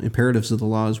moral imperatives of the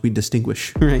law is we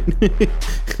distinguish, right?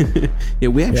 Yeah,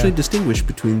 we actually distinguish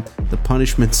between the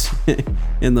punishments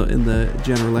and the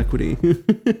general equity.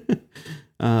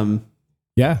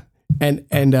 Yeah. And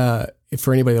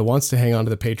for anybody that wants to hang on to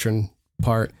the patron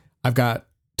part, I've got,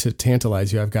 to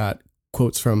tantalize you, I've got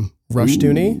quotes from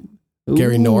Rushdoony,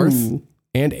 Gary North,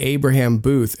 and Abraham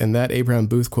Booth. And that Abraham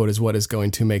Booth quote is what is going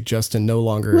to make Justin no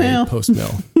longer a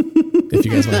post-mill. If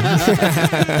you guys want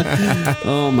to.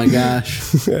 Oh my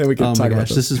gosh. We can talk about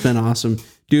this has been awesome.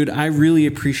 Dude, I really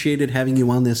appreciated having you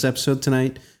on this episode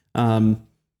tonight.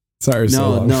 Sorry, so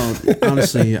long. No,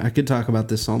 honestly, I could talk about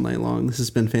this all night long. This has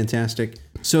been fantastic.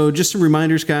 So just some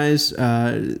reminders, guys.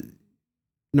 Number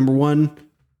one,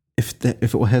 if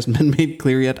it hasn't been made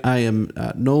clear yet, I am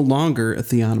no longer a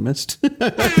theonomist.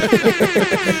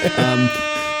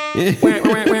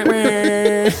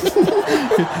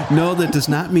 No, that does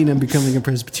not mean I'm becoming a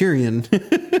Presbyterian.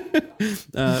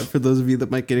 For those of you that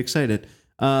might get excited.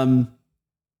 Guys,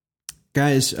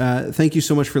 thank you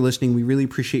so much for listening. We really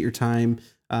appreciate your time.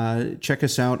 Check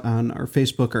us out on our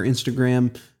Facebook, our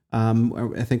Instagram.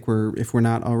 I think if we're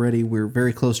not already, we're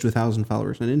very close to 1,000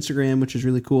 followers on Instagram, which is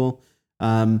really cool.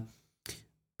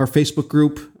 Our Facebook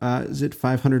group is at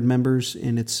 500 members,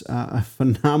 and it's a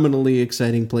phenomenally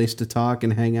exciting place to talk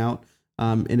and hang out.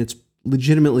 And it's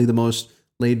legitimately the most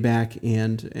laid back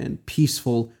and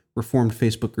peaceful Reformed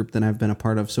Facebook group that I've been a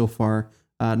part of so far.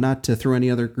 Not to throw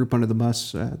any other group under the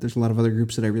bus. There's a lot of other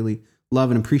groups that I really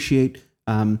love and appreciate.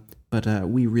 But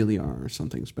we really are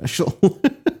something special.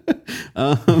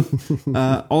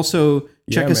 Also,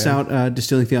 check us out,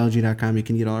 distillingtheology.com. You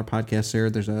can get all our podcasts there.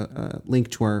 There's a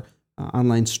link to our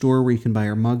online store where you can buy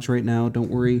our mugs right now.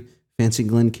 Don't worry. Fancy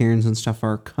Glencairns and stuff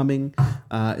are coming,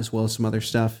 as well as some other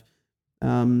stuff.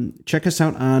 Check us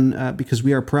out on, because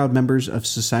we are proud members of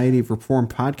Society of Reformed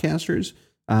Podcasters.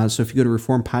 So if you go to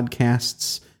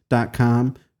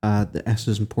reformpodcasts.com, the S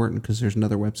is important because there's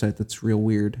another website that's real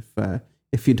weird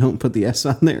if you don't put the S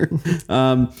on there.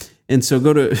 And so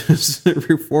go to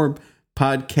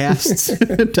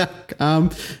reformpodcasts.com,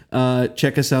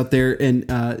 check us out there,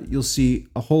 and you'll see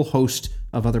a whole host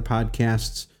of other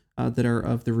podcasts that are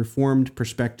of the Reformed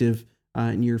perspective,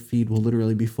 and your feed will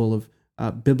literally be full of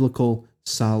biblical,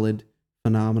 solid,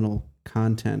 phenomenal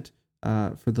content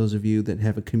for those of you that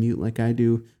have a commute like I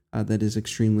do. That is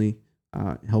extremely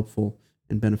helpful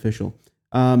and beneficial.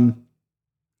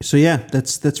 So yeah,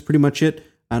 that's pretty much it.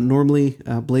 Normally,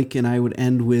 Blake and I would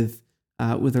end with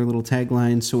our little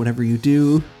tagline. So whatever you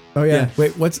do. Oh yeah.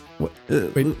 Wait, wait.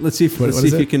 Let's see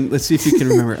if you can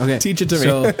remember. Okay. Teach it to me.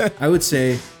 So I would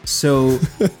say, so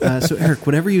Eric,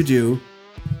 whatever you do,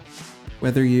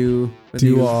 whether you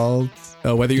drink all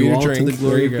to the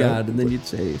glory of God, and then you'd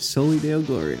say Soli Deo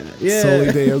Gloria. Yeah.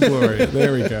 Soli Deo Gloria.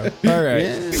 There we go. All right.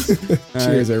 Yes.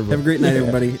 Cheers, everybody. Have a great night,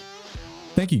 everybody.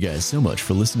 Thank you guys so much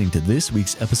for listening to this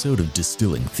week's episode of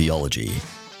Distilling Theology.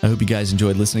 I hope you guys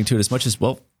enjoyed listening to it as much as,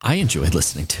 well, I enjoyed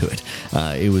listening to it.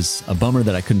 It was a bummer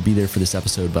that I couldn't be there for this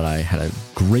episode, but I had a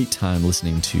great time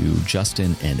listening to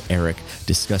Justin and Eric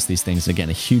discuss these things. And again,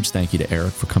 a huge thank you to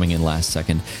Eric for coming in last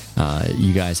second.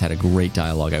 You guys had a great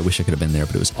dialogue. I wish I could have been there,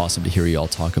 but it was awesome to hear you all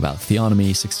talk about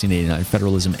theonomy, 1689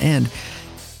 federalism, and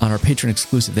on our Patreon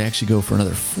exclusive, they actually go for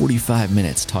another 45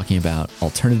 minutes talking about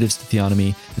alternatives to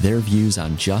theonomy, their views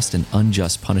on just and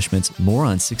unjust punishments, more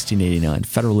on 1689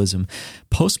 federalism,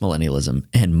 postmillennialism,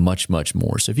 and much, much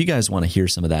more. So if you guys want to hear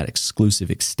some of that exclusive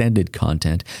extended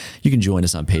content, you can join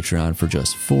us on Patreon for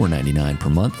just $4.99 per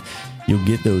month. You'll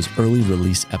get those early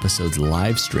release episodes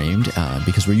live streamed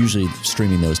because we're usually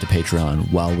streaming those to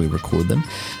Patreon while we record them.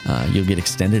 You'll get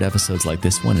extended episodes like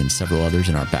this one and several others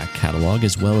in our back catalog,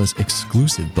 as well as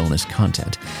exclusive bonus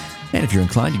content. And if you're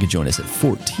inclined, you can join us at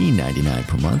 $14.99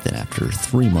 per month. And after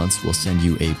 3 months, we'll send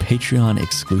you a Patreon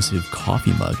exclusive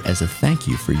coffee mug as a thank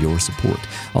you for your support.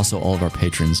 Also, all of our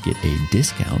patrons get a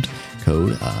discount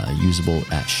code usable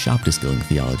at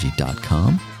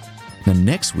shopdistillingtheology.com. Now,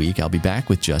 next week, I'll be back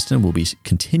with Justin. We'll be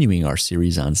continuing our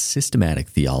series on systematic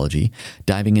theology,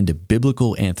 diving into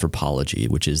biblical anthropology,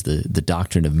 which is the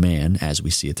doctrine of man as we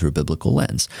see it through a biblical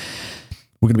lens.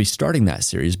 We're going to be starting that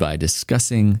series by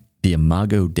discussing the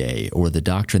Imago Dei, or the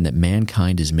doctrine that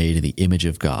mankind is made in the image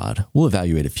of God. We'll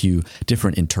evaluate a few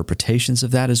different interpretations of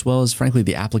that, as well as, frankly,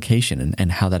 the application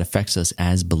and how that affects us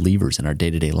as believers in our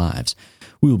day-to-day lives.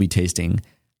 We will be tasting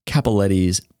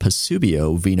Cappelletti's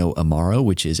Pasubio Vino Amaro,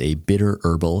 which is a bitter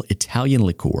herbal Italian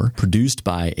liqueur produced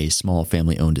by a small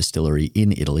family-owned distillery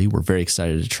in Italy. We're very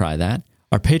excited to try that.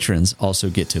 Our patrons also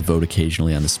get to vote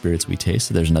occasionally on the spirits we taste,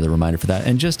 so there's another reminder for that.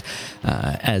 And just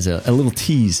as a little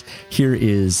tease, here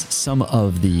is some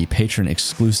of the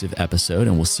patron-exclusive episode,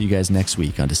 and we'll see you guys next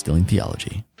week on Distilling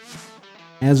Theology.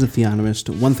 As a theonomist,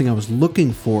 one thing I was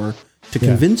looking for to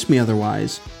convince me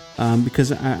otherwise,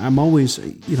 because I'm always,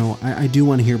 I do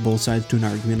want to hear both sides to an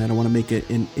argument. I don't want to make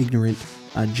an ignorant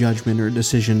judgment or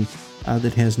decision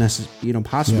that has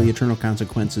possibly eternal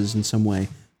consequences in some way.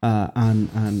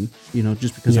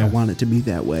 Just because I want it to be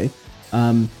that way.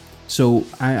 So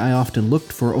I often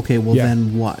looked for,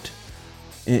 then what?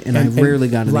 And I rarely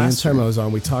got an answer. Last time I was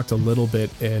on, we talked a little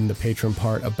bit in the patron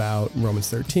part about Romans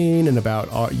 13 and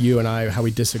about you and I, how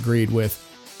we disagreed with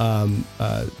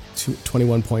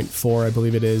 21.4, I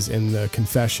believe it is, in the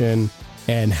confession,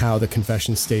 and how the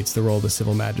confession states the role of the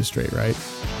civil magistrate, right?